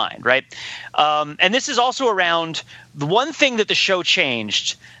this in mind, right? And this is also around the one thing that the show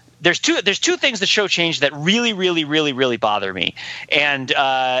changed. There's two things the show changed that really, really, really, really bother me. And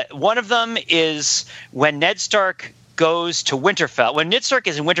one of them is when Ned Stark goes to Winterfell. When Ned Stark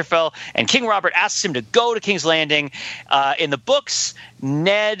is in Winterfell and King Robert asks him to go to King's Landing, in the books,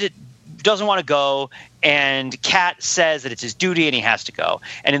 Ned doesn't want to go, and Cat says that it's his duty and he has to go.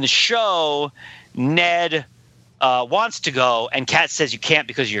 And in the show, Ned wants to go, and Cat says you can't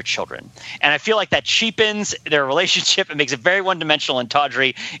because of your children. And I feel like that cheapens their relationship and makes it very one-dimensional and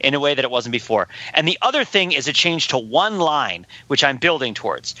tawdry in a way that it wasn't before. And the other thing is a change to one line, which I'm building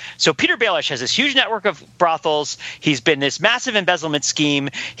towards. So Peter Baelish has this huge network of brothels. He's been this massive embezzlement scheme.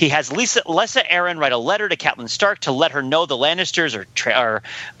 He has Lysa Arryn write a letter to Catelyn Stark to let her know the Lannisters are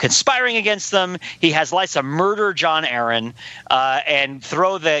conspiring against them. He has Lysa murder Jon Arryn and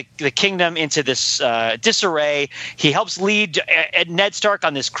throw the kingdom into this disarray. He helps lead Ned Stark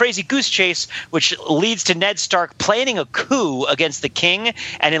on this crazy goose chase, which leads to Ned Stark planning a coup against the king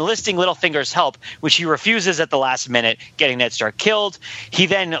and enlisting Littlefinger's help, which he refuses at the last minute, getting Ned Stark killed. He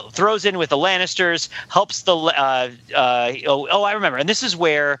then throws in with the Lannisters, helps the I remember. And this is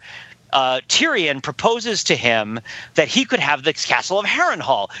where Tyrion proposes to him that he could have the castle of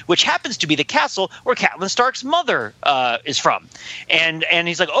Harrenhal, which happens to be the castle where Catelyn Stark's mother is from. And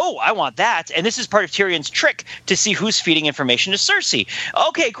he's like, oh, I want that. And this is part of Tyrion's trick to see who's feeding information to Cersei.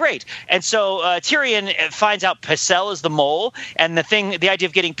 Okay, great. And so Tyrion finds out Pycelle is the mole, and the idea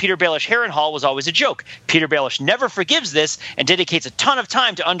of getting Petyr Baelish Harrenhal was always a joke. Petyr Baelish never forgives this and dedicates a ton of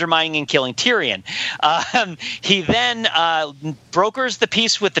time to undermining and killing Tyrion. He then brokers the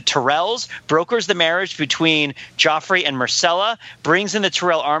peace with the Tyrells, brokers the marriage between Joffrey and Myrcella, brings in the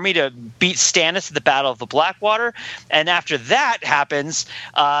Tyrell army to beat Stannis at the Battle of the Blackwater, and after that happens,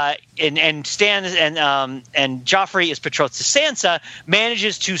 and Joffrey is betrothed to Sansa,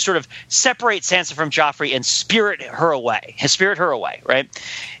 manages to sort of separate Sansa from Joffrey and spirit her away, right?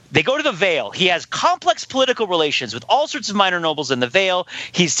 They go to the Vale. He has complex political relations with all sorts of minor nobles in the Vale.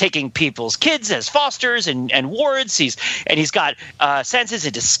 He's taking people's kids as fosters and wards. He's got senses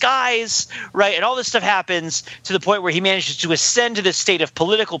in disguise, right? And all this stuff happens to the point where he manages to ascend to this state of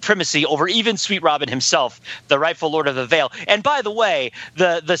political primacy over even Sweet Robin himself, the rightful lord of the Vale. And by the way,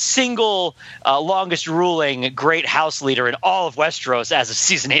 the single longest ruling great house leader in all of Westeros as a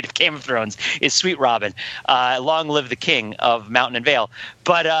season 8 of Game of Thrones is Sweet Robin. Long live the king of Mountain and Vale.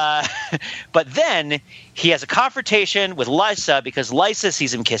 But then he has a confrontation with Lysa because Lysa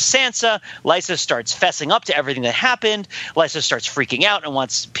sees him kiss Sansa. Lysa starts fessing up to everything that happened. Lysa starts freaking out and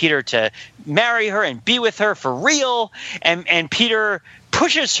wants Petyr to marry her and be with her for real. And Petyr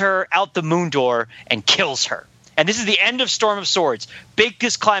pushes her out the moon door and kills her. And this is the end of Storm of Swords.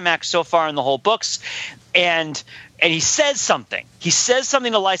 Biggest climax so far in the whole books. And he says something. He says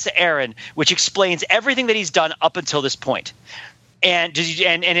something to Lysa Arryn, which explains everything that he's done up until this point. And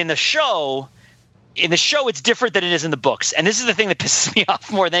in the show, it's different than it is in the books. And this is the thing that pisses me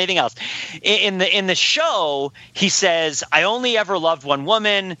off more than anything else. In the show, he says, "I only ever loved one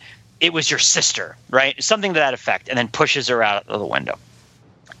woman. It was your sister," right? Something to that effect, and then pushes her out of the window.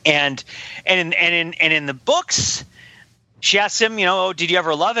 And in the books, she asks him, "Oh, did you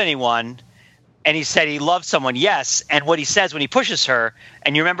ever love anyone?" And he said he loved someone, yes. And what he says when he pushes her,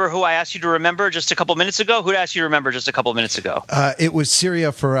 and you remember who I asked you to remember just a couple minutes ago? Who asked you to remember just a couple minutes ago? It was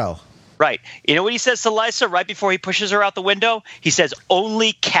Syria Farrell. Right. You know what he says to Lysa right before he pushes her out the window? He says,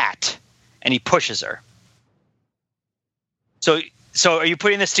 "Only cat," and he pushes her. So are you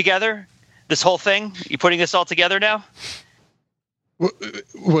putting this together? This whole thing? You putting this all together now?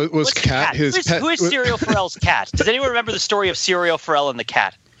 Was Cat his pet? Who is Syrio Farrell's cat? Does anyone remember the story of Syrio Farrell and the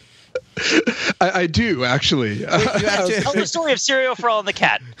cat? I do, actually. Tell the story of Syrio Farrell and the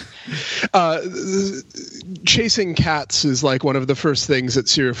cat. Chasing cats is like one of the first things that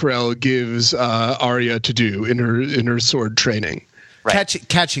Syrio Farrell gives Arya to do in her sword training. Right.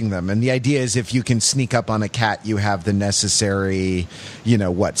 Catching them, and the idea is if you can sneak up on a cat, you have the necessary,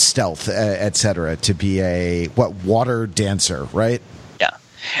 stealth, etc., to be a water dancer, right? Yeah,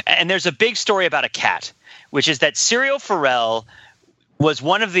 and there's a big story about a cat, which is that Syrio Farrell was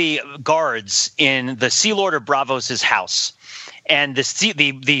one of the guards in the Sea Lord of Braavos' house. And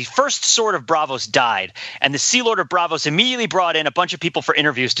the first sword of Braavos died, and the Sea Lord of Braavos immediately brought in a bunch of people for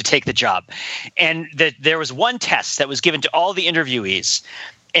interviews to take the job. And there was one test that was given to all the interviewees,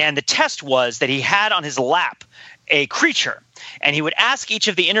 and the test was that he had on his lap a creature, and he would ask each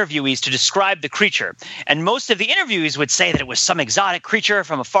of the interviewees to describe the creature. And most of the interviewees would say that it was some exotic creature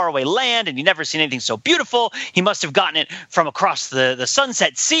from a faraway land, and he'd never seen anything so beautiful. He must have gotten it from across the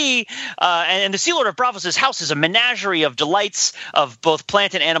sunset sea. And the Sea Lord of Braavos' house is a menagerie of delights of both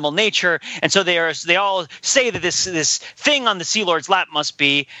plant and animal nature. And so they all say that this thing on the Sea Lord's lap must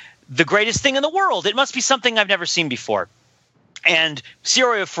be the greatest thing in the world. It must be something I've never seen before. And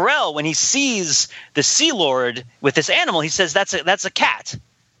Syrio Farrell, when he sees the Sea Lord with this animal, he says, that's a cat.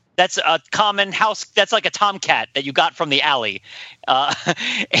 That's a common house. That's like a tomcat that you got from the alley.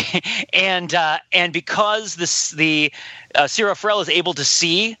 And because the Syrio Farrell is able to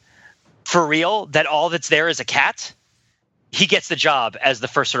see for real that all that's there is a cat, he gets the job as the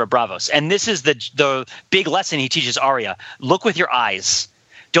first Lord of Braavos. And this is the big lesson he teaches Arya. Look with your eyes.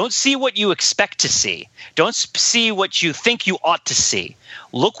 Don't see what you expect to see. Don't see what you think you ought to see.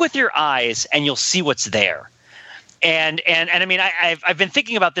 Look with your eyes, and you'll see what's there. And I mean, I've been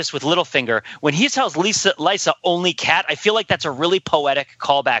thinking about this with Littlefinger. When he tells Lysa only cat, I feel like that's a really poetic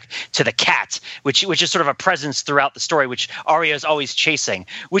callback to the cat, which is sort of a presence throughout the story, which Arya is always chasing,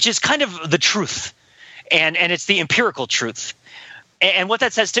 which is kind of the truth, and it's the empirical truth. And what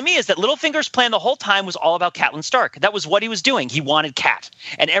that says to me is that Littlefinger's plan the whole time was all about Catelyn Stark. That was what he was doing. He wanted Cat.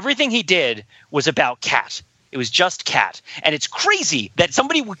 And everything he did was about Cat. It was just Kat. And it's crazy that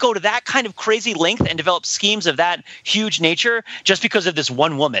somebody would go to that kind of crazy length and develop schemes of that huge nature just because of this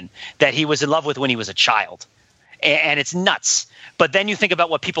one woman that he was in love with when he was a child. And it's nuts. But then you think about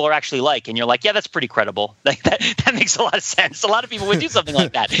what people are actually like, and you're like, yeah, that's pretty credible. Like that makes a lot of sense. A lot of people would do something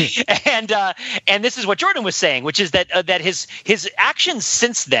like that. And this is what Jordan was saying, which is that his actions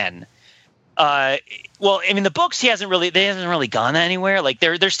since then. Well, I mean, the books, they hasn't really gone anywhere. Like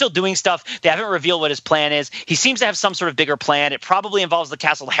they're still doing stuff. They haven't revealed what his plan is. He seems to have some sort of bigger plan. It probably involves the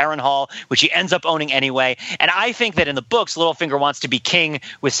castle Harrenhal, which he ends up owning anyway. And I think that in the books, Littlefinger wants to be king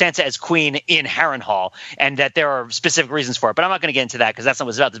with Sansa as queen in Harrenhal, and that there are specific reasons for it. But I'm not going to get into that because that's not what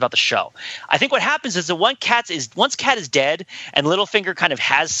it's about. It's about the show. I think what happens is that once Kat is dead and Littlefinger kind of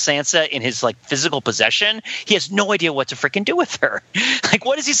has Sansa in his like physical possession, he has no idea what to freaking do with her. Like,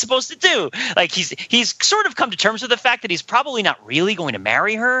 what is he supposed to do? Like he's sort of come to terms with the fact that he's probably not really going to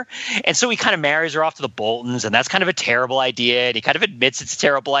marry her. And so he kind of marries her off to the Boltons, and that's kind of a terrible idea. And he kind of admits it's a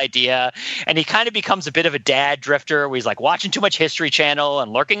terrible idea. And he kind of becomes a bit of a dad drifter where he's like watching too much History Channel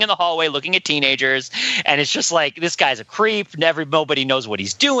and lurking in the hallway looking at teenagers. And it's just like, this guy's a creep. Nobody knows what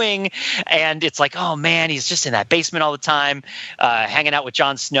he's doing. And it's like, oh man, he's just in that basement all the time, hanging out with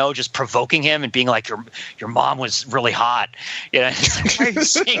Jon Snow, just provoking him and being like, your mom was really hot. You know, it's like, why are you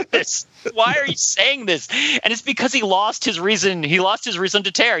saying this? Why are you saying this? And it's because he lost his reason. He lost his reason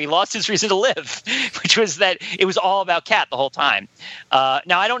to tear. He lost his reason to live, which was that it was all about Kat the whole time. Now,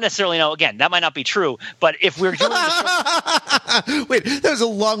 I don't necessarily know. Again, that might not be true. But if we're doing the show- wait, that was a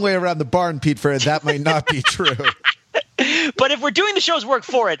long way around the barn, Pete. For that might not be true. But if we're doing the show's work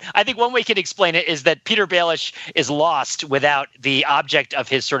for it, I think one way you can explain it is that Peter Baelish is lost without the object of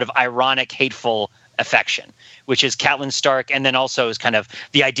his sort of ironic, hateful affection, which is Catelyn Stark, and then also is kind of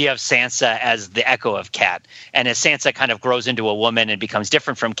the idea of Sansa as the echo of Kat. And as Sansa kind of grows into a woman and becomes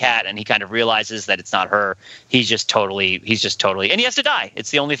different from Kat, and he kind of realizes that it's not her, he's just totally, and he has to die.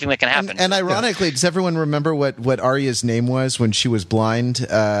 It's the only thing that can happen. And ironically, does everyone remember what Arya's name was when she was blind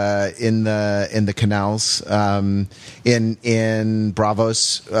in the canals in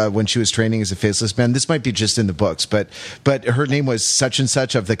Bravos when she was training as a faceless man? This might be just in the books, but her name was such and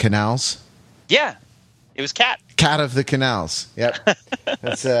such of the canals. Yeah. It was Kat. Cat of the Canals. Yep.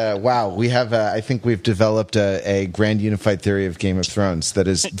 That's wow. We have. I think we've developed a grand unified theory of Game of Thrones that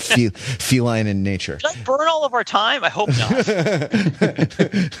is feline in nature. Did I burn all of our time? I hope not.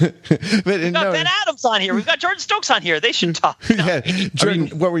 We've got Ben Adams on here. We've got Jordan Stokes on here. They should talk. Yeah. Jordan,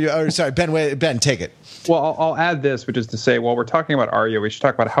 what were you? Oh, sorry, Ben. Ben, take it. Well, I'll add this, which is to say, while we're talking about Arya, we should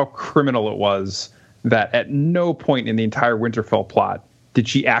talk about how criminal it was that at no point in the entire Winterfell plot did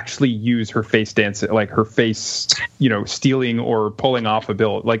she actually use her face dance, like her face, stealing or pulling off a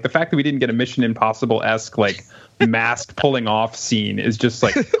bill? Like the fact that we didn't get a Mission Impossible-esque, like mask pulling off scene is just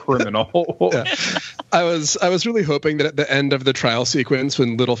like criminal. Yeah. I was really hoping that at the end of the trial sequence,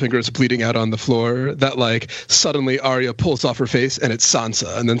 when Littlefinger is bleeding out on the floor, that like suddenly Arya pulls off her face and it's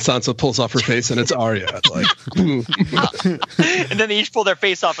Sansa, and then Sansa pulls off her face and it's Arya. Like, boom. And then they each pull their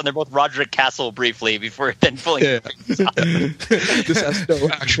face off, and they're both Roderick Castle briefly before then pulling. Yeah. This has no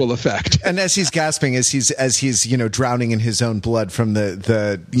actual effect. And as he's gasping, as he's drowning in his own blood from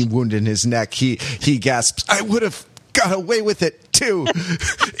the wound in his neck, he gasps, "I would have got away with it too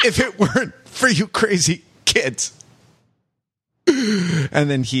if it weren't for you crazy kids." And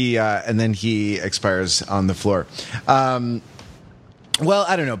then he expires on the floor. Well,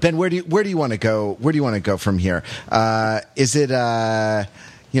 I don't know, Ben. Where do you want to go? Where do you want to go from here? Is it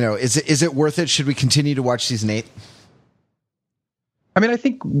is it worth it? Should we continue to watch season 8? I mean, I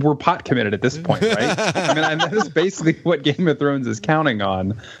think we're pot committed at this point, right? I mean, that is basically what Game of Thrones is counting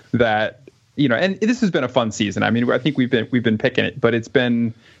on. That, and this has been a fun season. I mean, I think we've been picking it, but it's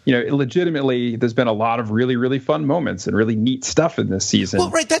been, legitimately, there's been a lot of really, really fun moments and really neat stuff in this season. Well,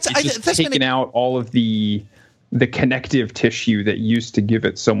 right, that's taken out all of the connective tissue that used to give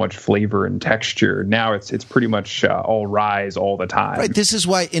it so much flavor and texture. Now it's pretty much all rise all the time. Right. This is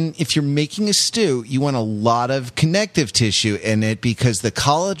why if you're making a stew, you want a lot of connective tissue in it, because the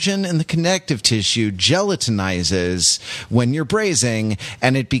collagen and the connective tissue gelatinizes when you're braising,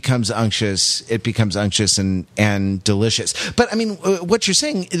 and it becomes unctuous. It becomes unctuous and delicious. But I mean, what you're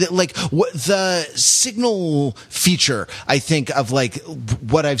saying, like the signal feature, I think, of like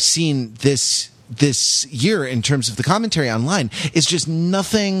what I've seen this year in terms of the commentary online is just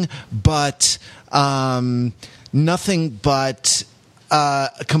nothing but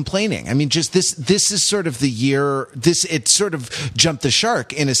complaining. I mean, just this is sort of the year. It sort of jumped the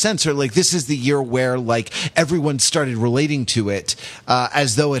shark in a sense, or like this is the year where like everyone started relating to it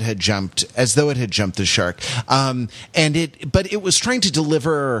as though it had jumped the shark. But it was trying to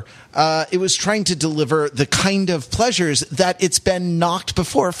deliver to deliver the kind of pleasures that it's been knocked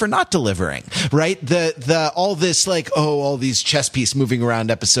before for not delivering, right? All this all these chess piece moving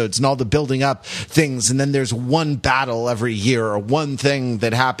around episodes and all the building up things, and then there's one battle every year or one thing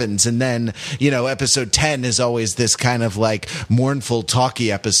that happens, and then episode 10 is always this kind of mournful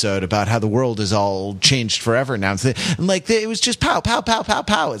talky episode about how the world is all changed forever now. And it was just pow pow pow pow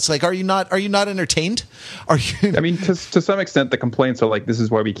pow. It's are you not entertained? Are you? I mean, to some extent, the complaints are this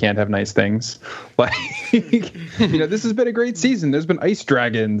is why we can't have nice things. This has been a great season. There's been ice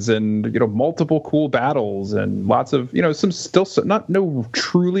dragons and multiple cool battles and lots of no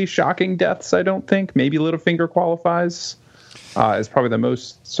truly shocking deaths. I don't think. Maybe Littlefinger qualifies. Is probably the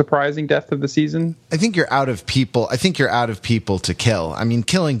most surprising death of the season. I think you're out of people to kill. I mean,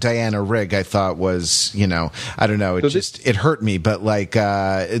 killing Diana Rigg, I thought was, I don't know. It hurt me, but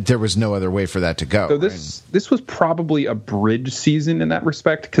there was no other way for that to go. So this was probably a bridge season in that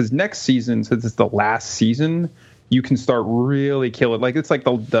respect, because next season, since it's the last season, you can start really killing. It's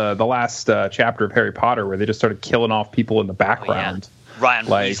the last chapter of Harry Potter where they just started killing off people in the background. Oh, yeah. Ryan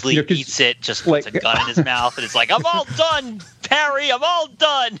Weasley eats it, just puts a gun in his mouth, and it's I'm all done, Harry, I'm all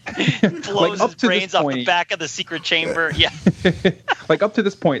done. Blows his brains off the back of the secret chamber. Yeah. Up to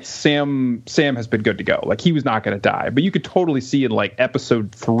this point, Sam has been good to go. He was not going to die. But you could totally see in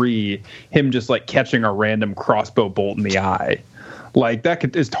episode 3 him just catching a random crossbow bolt in the eye.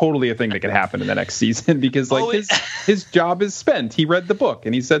 That is totally a thing that could happen in the next season, because his job is spent. He read the book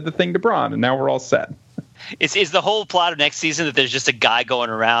and he said the thing to Bronn, and now we're all set. Is the whole plot of next season that there's just a guy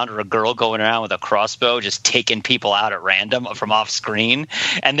going around or a girl going around with a crossbow just taking people out at random from off screen,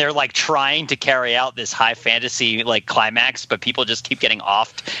 and they're trying to carry out this high fantasy climax, but people just keep getting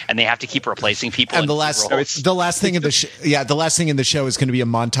offed and they have to keep replacing people. And the last thing in the show is going to be a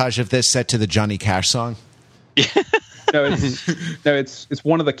montage of this set to the Johnny Cash song. It's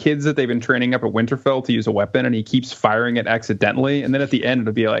one of the kids that they've been training up at Winterfell to use a weapon, and he keeps firing it accidentally. And then at the end,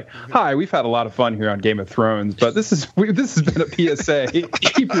 it'll be "Hi, we've had a lot of fun here on Game of Thrones, but this has been a PSA.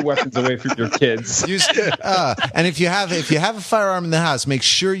 Keep your weapons away from your kids." And if you have a firearm in the house, make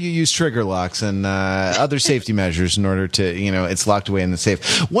sure you use trigger locks and other safety measures in order to it's locked away in the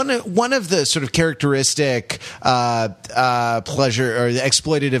safe. One of the sort of characteristic pleasure or the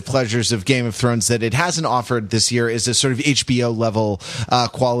exploitative pleasures of Game of Thrones that it hasn't offered this year is a sort of HBO level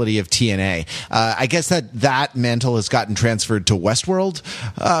quality of TNA. I guess that mantle has gotten transferred to Westworld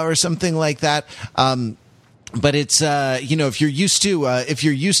or something like that. But it's if you're used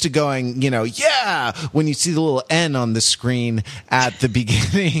to going when you see the little N on the screen at the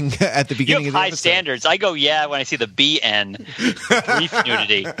beginning you have of the high episode. standards. I go when I see the BN, brief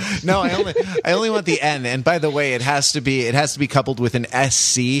nudity. No, I only want the N. And by the way, it has to be coupled with an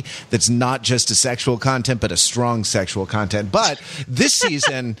SC that's not just a sexual content but a strong sexual content. But this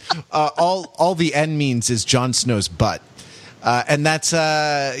season, all the N means is Jon Snow's butt. And that's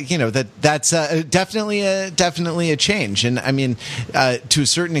that's definitely a change. And I mean, to a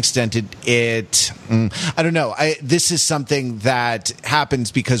certain extent, I don't know. This is something that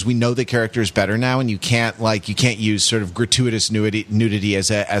happens because we know the characters better now, and you can't use sort of gratuitous nudity as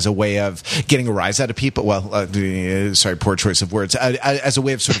a way of getting a rise out of people. Well, sorry, poor choice of words. As a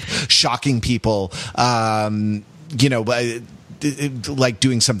way of sort of shocking people.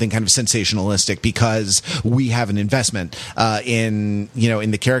 Doing something kind of sensationalistic because we have an investment in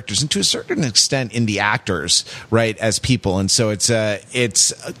the characters and to a certain extent in the actors, right, as people. And so the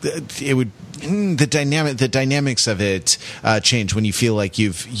dynamics of it change when you feel like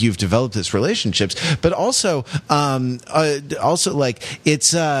you've developed this relationships, but also the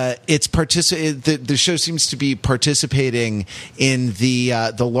show seems to be participating in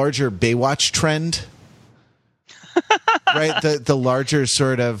the larger Baywatch trend. Right, the larger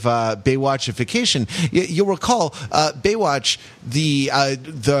sort of Baywatchification. You'll recall Baywatch,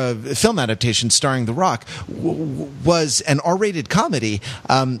 the film adaptation starring The Rock, was an R-rated comedy,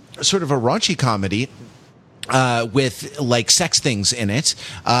 sort of a raunchy comedy. With sex things in it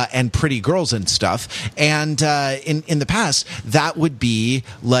and pretty girls and stuff, and in the past that would be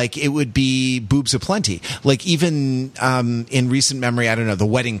boobs aplenty. Even in recent memory, I don't know, The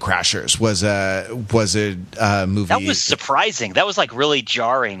Wedding Crashers was a movie that was surprising. That was really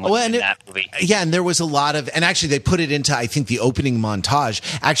jarring. In that movie, yeah, and there was a lot of, and actually they put it into I think the opening montage,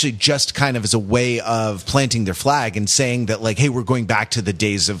 actually just kind of as a way of planting their flag and saying that hey, we're going back to the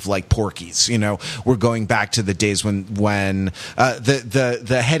days of Porky's. We're going back to to the days when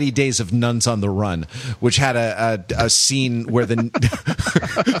the heady days of Nuns on the Run, which had a scene where the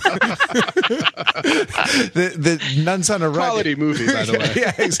Nuns on a Run, quality movie, by the way.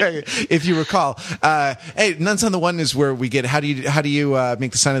 Yeah, exactly. If you recall, hey, Nuns on the One is where we get how do you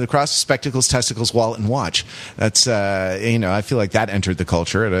make the sign of the cross? Spectacles, testicles, wallet, and watch. That's I feel like that entered the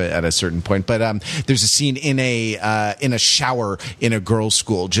culture at a certain point. But there's a scene in a shower in a girls'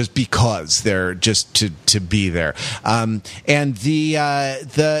 school just because they're just to be there. And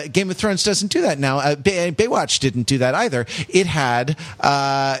the Game of Thrones doesn't do that now. Baywatch didn't do that either. It had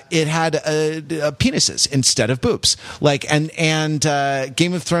penises instead of boobs. Like and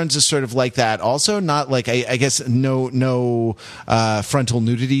Game of Thrones is sort of like that. Also, not like I guess no frontal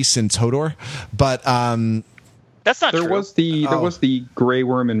nudity since Hodor, but that's not true. There was the Grey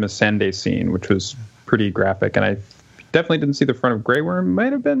Worm and Missandei scene, which was pretty graphic, and I definitely didn't see the front of Grey Worm.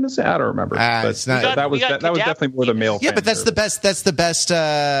 Might have been I don't remember. It's not, that was definitely more the male. Yeah, but that's the best. That's the best.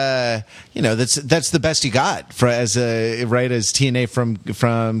 That's the best you got for as TNA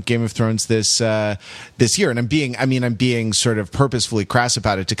from Game of Thrones this year. And I'm being sort of purposefully crass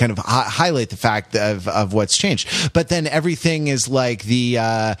about it to kind of highlight the fact of what's changed. But then everything is like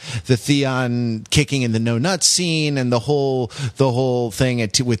the Theon kicking in the no nuts scene and the whole thing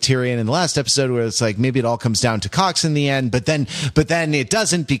with Tyrion in the last episode where it's like maybe it all comes down to Cox in the end, but then it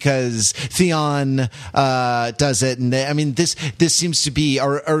doesn't because Theon does it, and this seems to be.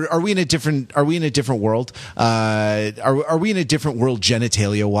 Are we in a different world? Are we in a different world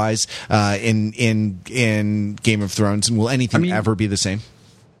genitalia wise in Game of Thrones, and will anything ever be the same?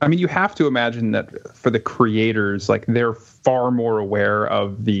 I mean, you have to imagine that for the creators, like they're far more aware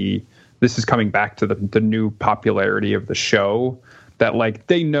of this is coming back to the new popularity of the show. That like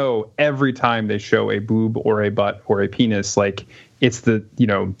they know every time they show a boob or a butt or a penis, like it's the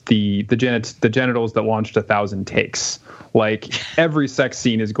genitals that launched 1,000 takes. Like every sex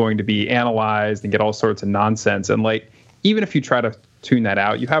scene is going to be analyzed and get all sorts of nonsense. And like even if you try to tune that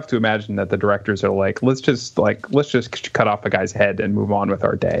out, you have to imagine that the directors are like, let's just cut off a guy's head and move on with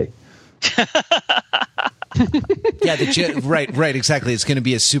our day. Yeah, right, exactly. It's going to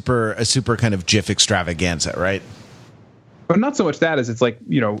be a super kind of GIF extravaganza, right? But not so much that as it's like,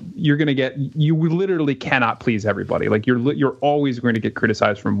 you're going to you literally cannot please everybody. Like you're always going to get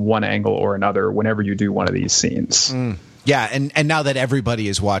criticized from one angle or another whenever you do one of these scenes. Yeah, and now that everybody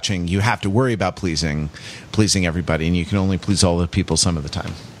is watching, you have to worry about pleasing everybody, and you can only please all the people some of the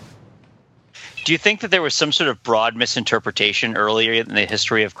time. Do you think that there was some sort of broad misinterpretation earlier in the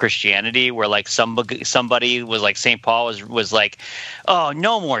history of Christianity where like somebody was like St. Paul was like, oh,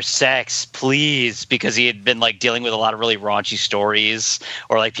 no more sex, please, because he had been like dealing with a lot of really raunchy stories,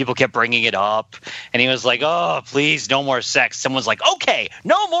 or like people kept bringing it up, and he was like, oh, please, no more sex. Someone's like, okay,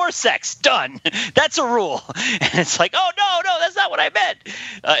 no more sex, done. That's a rule. And it's like, oh, no, that's not what I meant.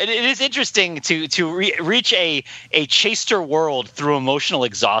 It is interesting to reach a chaster world through emotional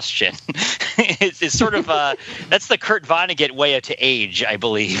exhaustion. It's sort of that's the Kurt Vonnegut way to age, I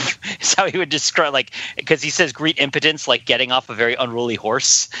believe. Is how he would describe, like, because he says greet impotence like getting off a very unruly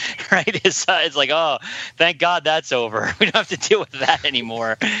horse, right? It's like, oh, thank God that's over. We don't have to deal with that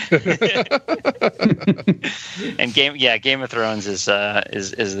anymore. And Game of Thrones is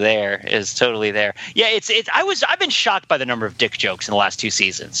totally there. Yeah, I've been shocked by the number of dick jokes in the last 2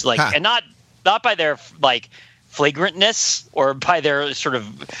 seasons, like, and not by their like flagrantness or by their sort of.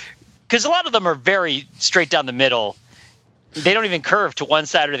 Because a lot of them are very straight down the middle. They don't even curve to one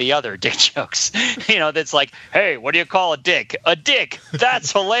side or the other, dick jokes. That's like, hey, what do you call a dick? A dick.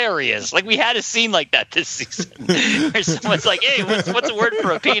 That's hilarious. Like, we had a scene like that this season where someone's like, hey, what's a word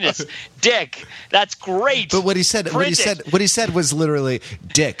for a penis? Dick. That's great. But what he said was literally,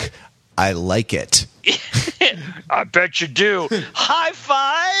 dick, I like it. I bet you do. High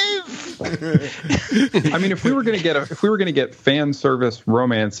five. I mean, if we were going to get fan service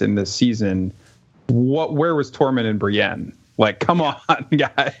romance in this season, where was Tormund and Brienne? Like, come on,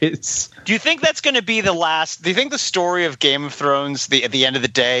 guys. Do you think that's going to be the last? Do you think the story of Game of Thrones, at the end of the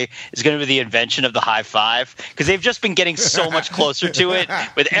day, is going to be the invention of the high five? Because they've just been getting so much closer to it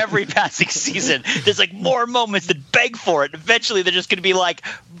with every passing season. There's like more moments that beg for it. Eventually, they're just going to be like,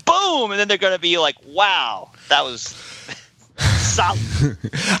 boom, and then they're going to be like, wow, that was solid.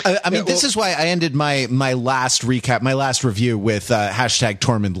 This is why I ended my last last review with hashtag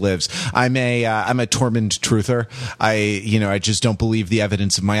Tormund lives. I'm a Tormund truther. I just don't believe the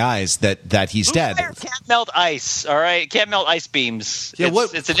evidence of my eyes that he's dead. Can't melt ice. All right, can't melt ice beams. Yeah,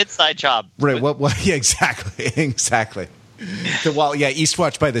 it's an inside job. Right. What? Yeah, exactly. Well, yeah,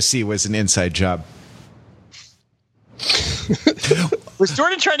 Eastwatch by the Sea was an inside job. Was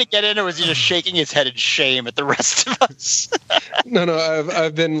Jordan trying to get in, or was he just shaking his head in shame at the rest of us? No,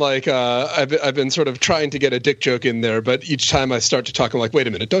 I've been like I've been sort of trying to get a dick joke in there, but each time I start to talk, I'm like, wait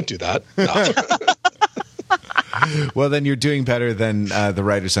a minute, don't do that. No. Well, then you're doing better than the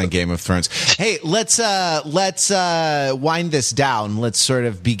writers on Game of Thrones. Hey, let's wind this down. Let's sort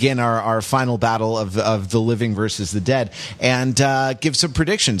of begin our final battle of the living versus the dead, and give some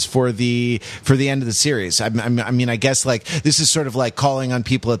predictions for the end of the series. I mean, I guess like this is sort of like calling on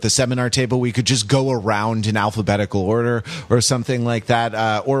people at the seminar table. We could just go around in alphabetical order or something like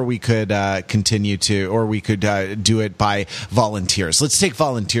that, or we could continue to, or we could do it by volunteers. Let's take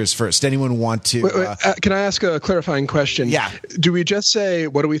volunteers first. Anyone want to? Wait, can I ask a clarifying question? Yeah. Do we just say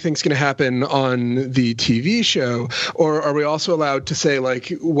what do we think is going to happen on the TV show, or are we also allowed to say like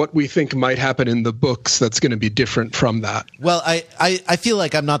what we think might happen in the books that's going to be different from that? Well, I feel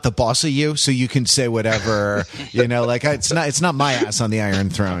like I'm not the boss of you, so you can say whatever. Like it's not my ass on the Iron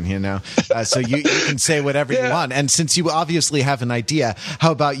Throne. So you can say whatever you want. And since you obviously have an idea,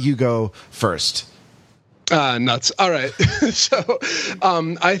 how about you go first? Nuts. All right. So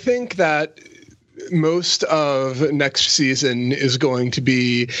I think that most of next season is going to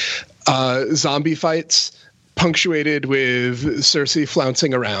be zombie fights punctuated with Cersei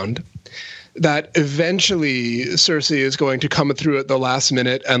flouncing around. That eventually Cersei is going to come through at the last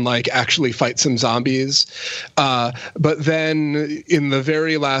minute and like actually fight some zombies. But then in the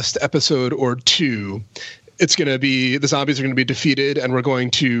very last episode or two, it's going to be the zombies are going to be defeated, and we're going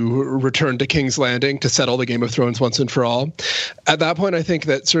to return to King's Landing to settle the Game of Thrones once and for all. At that point, I think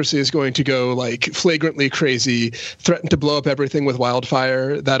that Cersei is going to go like flagrantly crazy, threaten to blow up everything with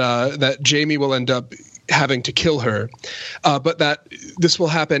wildfire. That Jaime will end up having to kill her, but that this will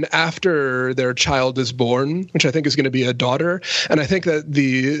happen after their child is born, which I think is going to be a daughter. And I think that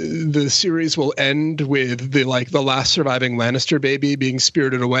the series will end with the last surviving Lannister baby being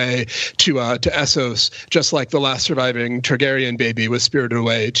spirited away to Essos, just like the last surviving Targaryen baby was spirited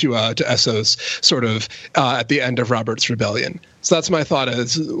away to Essos, sort of at the end of Robert's Rebellion. So that's my thought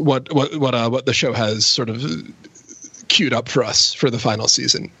as what the show has sort of queued up for us for the final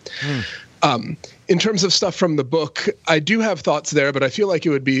season. In terms of stuff from the book, I do have thoughts there, but I feel like it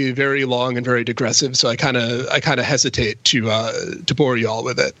would be very long and very digressive, so I kind of hesitate to bore you all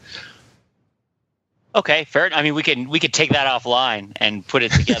with it. Okay, fair. I mean, we could take that offline and put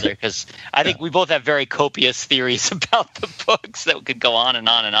it together because I think we both have very copious theories about the books that could go on and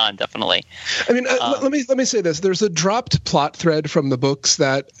on and on. Definitely. I mean, let me say this: there's a dropped plot thread from the books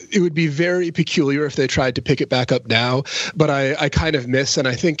that it would be very peculiar if they tried to pick it back up now. But I kind of miss, and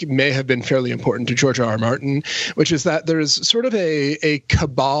I think may have been fairly important to George R.R. Martin, which is that there's sort of a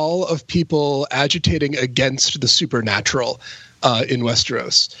cabal of people agitating against the supernatural. In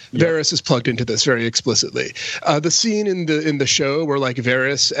Westeros, yeah. Varys is plugged into this very explicitly. The scene in the show where like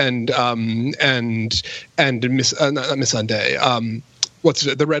Varys and Missandei,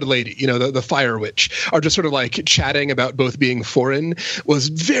 the Red Lady, the Fire Witch, are just sort of like chatting about both being foreign was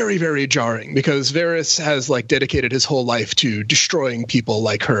very, very jarring because Varys has like dedicated his whole life to destroying people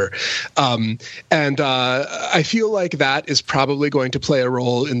like her. And I feel like that is probably going to play a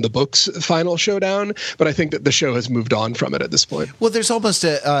role in the book's final showdown, but I think that the show has moved on from it at this point. Well, there's almost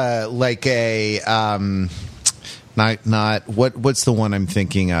not what's the one I'm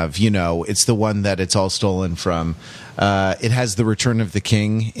thinking of? It's the one that it's all stolen from. It has the Return of the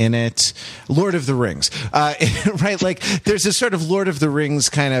King in it. Lord of the Rings, right? Like there's a sort of Lord of the Rings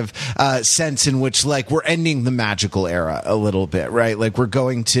kind of sense in which like we're ending the magical era a little bit, right? Like we're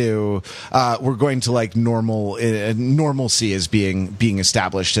going to like normalcy is being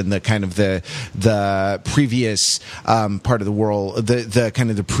established, and the kind of the previous part of the world, the kind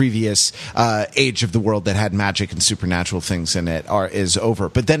of the previous age of the world that had magic and supernatural things in it is over.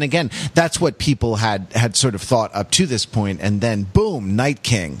 But then again, that's what people had sort of thought up to this point, and then boom, Night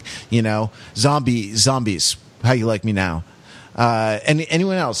King, zombies. How you like me now?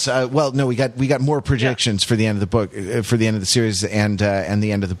 Anyone else? Well, no, we got more projections for the end of the book, for the end of the series, and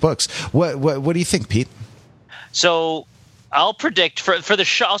the end of the books. What do you think, Pete? So I'll predict for the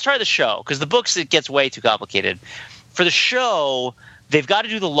show. I'll start the show because the books it gets way too complicated. For the show, they've got to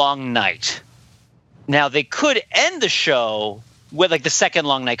do the long night. Now they could end the show with like the second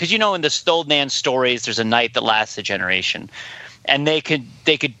long night, because in the Old Nan stories, there's a night that lasts a generation, and they could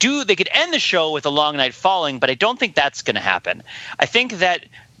end the show with a long night falling, but I don't think that's going to happen. I think that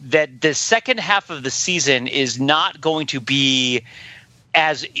the second half of the season is not going to be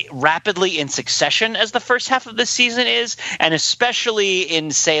as rapidly in succession as the first half of the season is, and especially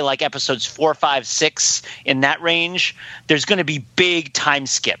in say like episodes 4, 5, 6 in that range, there's going to be big time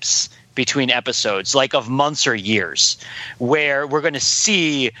skips between episodes, like of months or years, where we're going to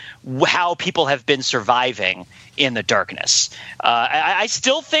see how people have been surviving in the darkness. I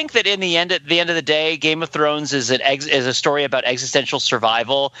still think that at the end of the day, Game of Thrones is a story about existential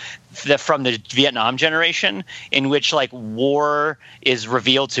survival from the Vietnam generation, in which like war is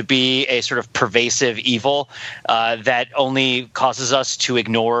revealed to be a sort of pervasive evil that only causes us to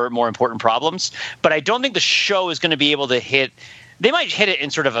ignore more important problems. But I don't think the show is going to be able to hit. They might hit it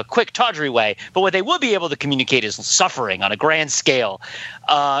in sort of a quick, tawdry way, but what they will be able to communicate is suffering on a grand scale.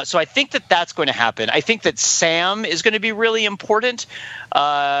 So I think that that's going to happen. I think that Sam is going to be really important,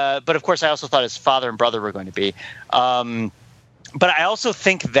 but of course I also thought his father and brother were going to be. But I also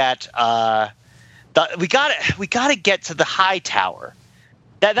think that we got to get to the High Tower.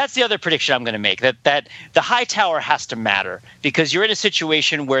 That's the other prediction I'm going to make, that the High Tower has to matter, because you're in a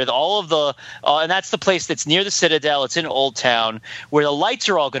situation where all of the and that's the place that's near the Citadel. It's in Old Town, where the lights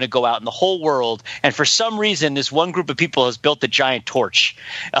are all going to go out in the whole world. And for some reason, this one group of people has built a giant torch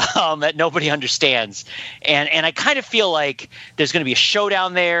that nobody understands. And I kind of feel like there's going to be a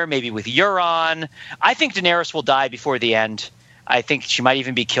showdown there, maybe with Euron. I think Daenerys will die before the end. I think she might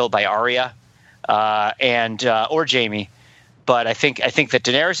even be killed by Arya or Jaime. But I think that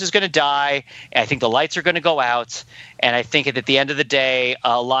Daenerys is going to die, and I think the lights are going to go out, and I think that at the end of the day,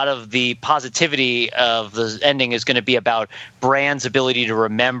 a lot of the positivity of the ending is going to be about Bran's ability to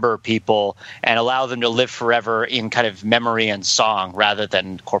remember people and allow them to live forever in kind of memory and song rather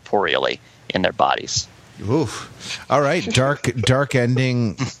than corporeally in their bodies. Ooh. All right, dark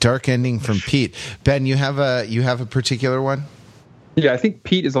ending from Pete. Ben, you have a particular one? Yeah, I think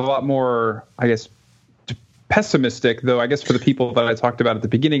Pete is a lot more, I guess, pessimistic, though I guess for the people that I talked about at the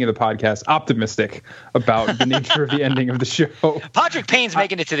beginning of the podcast, optimistic about the nature of the ending of the show. Podrick Payne's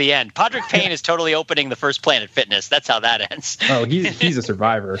making it to the end. Podrick Payne is totally opening the first Planet Fitness. That's how that ends. Oh, he's a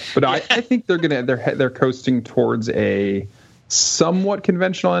survivor. But I think they're coasting towards a somewhat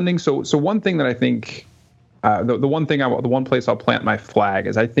conventional ending. So one thing that I think the one place I'll plant my flag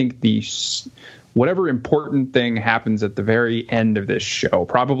is I think whatever important thing happens at the very end of this show,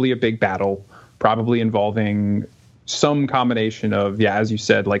 probably a big battle, probably involving some combination of, as you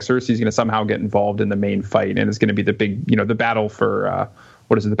said, like Cersei's going to somehow get involved in the main fight, and it's going to be the big, the battle for,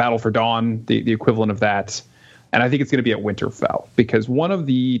 the Battle for Dawn, the equivalent of that. And I think it's going to be at Winterfell, because one of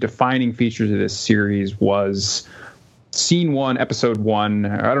the defining features of this series was Scene 1, Episode 1.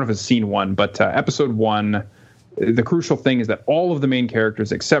 I don't know if it's Scene 1, but Episode 1, the crucial thing is that all of the main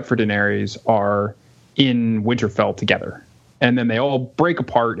characters, except for Daenerys, are in Winterfell together. And then they all break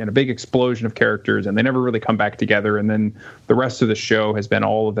apart in a big explosion of characters, and they never really come back together. And then the rest of the show has been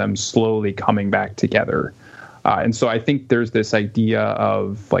all of them slowly coming back together. And so I think there's this idea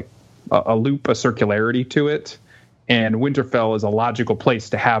of like a loop, a circularity to it. And Winterfell is a logical place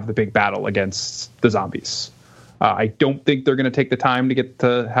to have the big battle against the zombies. I don't think they're going to take the time to get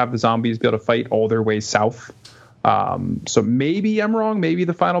to have the zombies be able to fight all their way south. So maybe I'm wrong. Maybe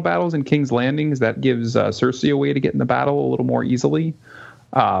the final battle's in King's Landing. That gives Cersei a way to get in the battle a little more easily.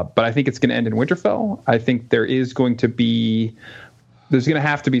 But I think it's going to end in Winterfell. I think there's going to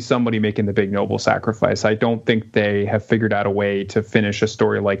have to be somebody making the big noble sacrifice. I don't think they have figured out a way to finish a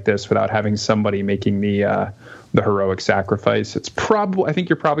story like this without having somebody making the heroic sacrifice. I think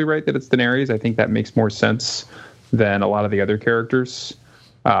you're probably right that it's Daenerys. I think that makes more sense than a lot of the other characters.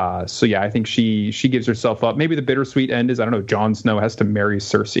 I think she gives herself up. Maybe the bittersweet end is, I don't know, Jon Snow has to marry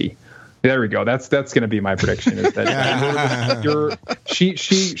Cersei. There we go. That's going to be my prediction. Is that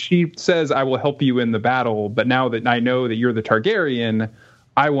she says, I will help you in the battle, but now that I know that you're the Targaryen,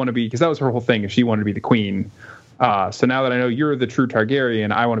 I want to be, because that was her whole thing, is she wanted to be the queen. So now that I know you're the true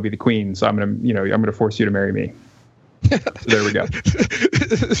Targaryen, I want to be the queen. So I'm going to force you to marry me. So there we go.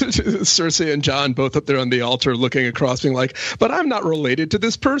 Cersei and Jon both up there on the altar looking across being like, but I'm not related to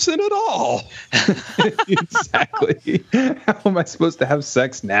this person at all. Exactly. How am I supposed to have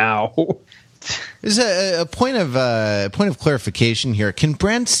sex now? There's a point of clarification here. Can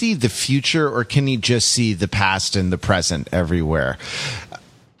Bran see the future, or can he just see the past and the present everywhere?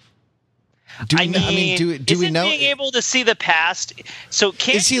 Do we know? Being able to see the past, so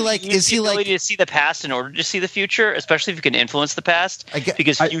can't you use the ability to see the past in order to see the future, especially if you can influence the past?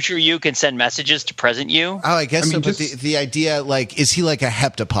 Because future you can send messages to present you. Oh, I guess so. But the idea, like, is he like a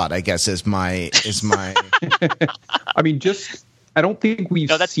heptapod? I guess is my. I mean, just I don't think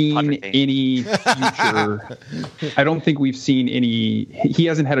we've seen any future. I don't think we've seen any. He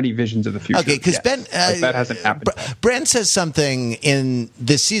hasn't had any visions of the future. Okay, because Ben, that hasn't happened. Bran says something in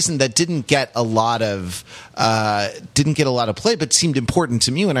this season that didn't get a lot of play, but seemed important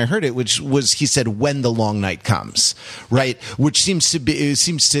to me when I heard it. Which was, he said, "When the long night comes," right? Which seems to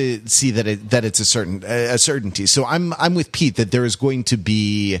see that it's a certainty. So I'm with Pete that there is going to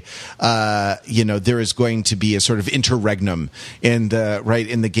be, there is going to be a sort of interregnum in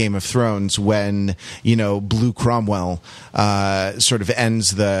the Game of Thrones when Blue Cromwell sort of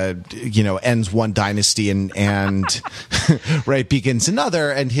ends one dynasty and right begins another,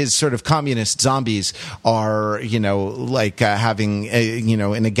 and his sort of communist zombies are having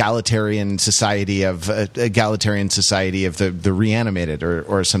an egalitarian society of the reanimated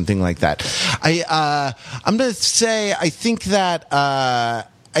or something like that. I'm going to say I think that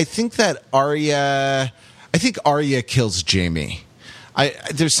Arya kills Jaime.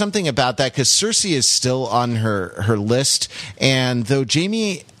 There's something about that because Cersei is still on her list, and though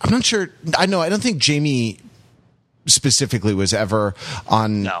Jaime, I'm not sure. I don't think Jaime specifically was ever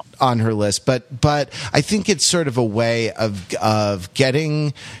on her list, but I think it's sort of a way of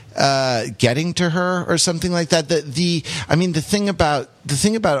getting to her or something like that. The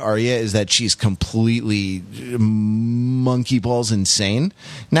thing about Arya is that she's completely monkey balls insane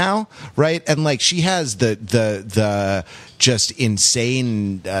now, right? And like she has the just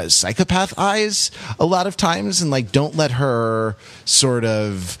insane psychopath eyes a lot of times, and like don't let her sort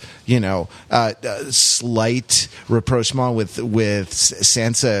of slight rapprochement with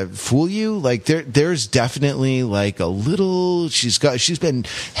Sansa fool you. Like there's definitely like a little, she's been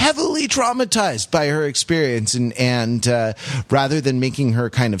heavily traumatized by her experience, and rather than making her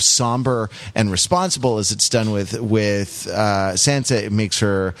kind of somber and responsible as it's done with Sansa, it makes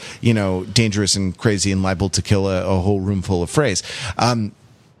her dangerous and crazy and liable to kill a whole room full of Freys.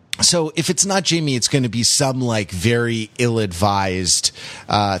 So if it's not Jaime, it's going to be some like very ill-advised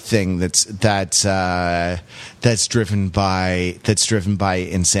thing that's driven by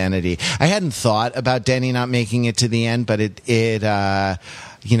insanity. I hadn't thought about Dany not making it to the end, but it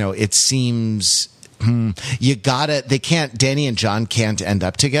seems. Dany and Jon can't end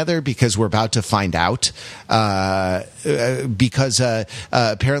up together because we're about to find out. Because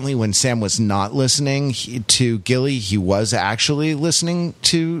apparently when Sam was not listening to Gilly, he was actually listening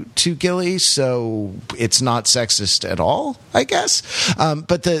to Gilly, so it's not sexist at all, I guess.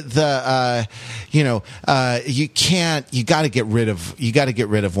 But you got to get rid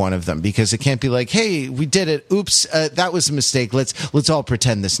of one of them, because it can't be like, hey, we did it. Oops, that was a mistake. Let's all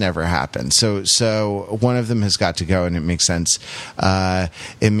pretend this never happened. So one of them has got to go, and it makes sense.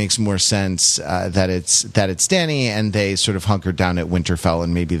 It makes more sense that it's Dany, and they sort of hunkered down at Winterfell,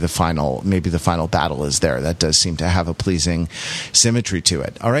 and maybe the final battle is there. That does seem to have a pleasing symmetry to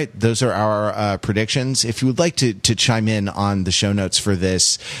it. All right, those are our predictions. If you would like to chime in on the show notes for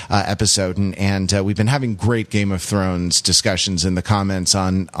this episode, and we've been having great Game of Thrones discussions in the comments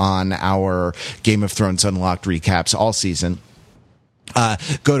on our Game of Thrones Unlocked recaps all season.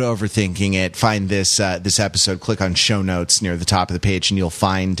 Go to Overthinking It, find this episode, click on show notes near the top of the page, and you'll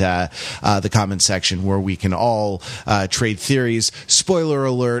find the comment section where we can all trade theories. Spoiler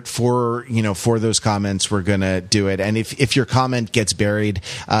alert for those comments, we're gonna do it. And if your comment gets buried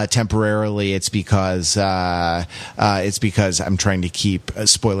temporarily, it's because I'm trying to keep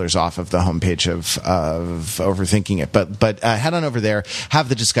spoilers off of the homepage of Overthinking It. But head on over there, have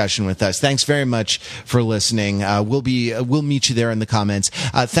the discussion with us. Thanks very much for listening. We'll meet you there in the comments.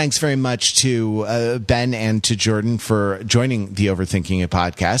 Thanks very much to Ben and to Jordan for joining the Overthinking It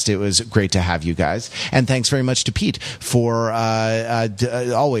podcast. It was great to have you guys, and thanks very much to Pete for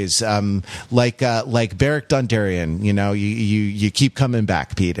always like Beric Dondarrion. You keep coming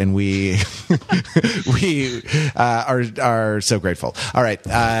back, Pete, and we are so grateful. All right,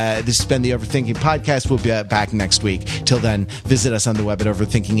 this has been the Overthinking podcast. We'll be back next week. Till then, visit us on the web at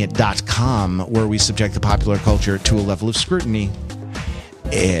overthinkingit.com, where we subject the popular culture to a level of scrutiny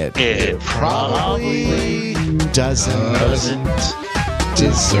it probably doesn't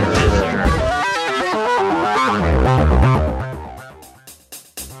deserve.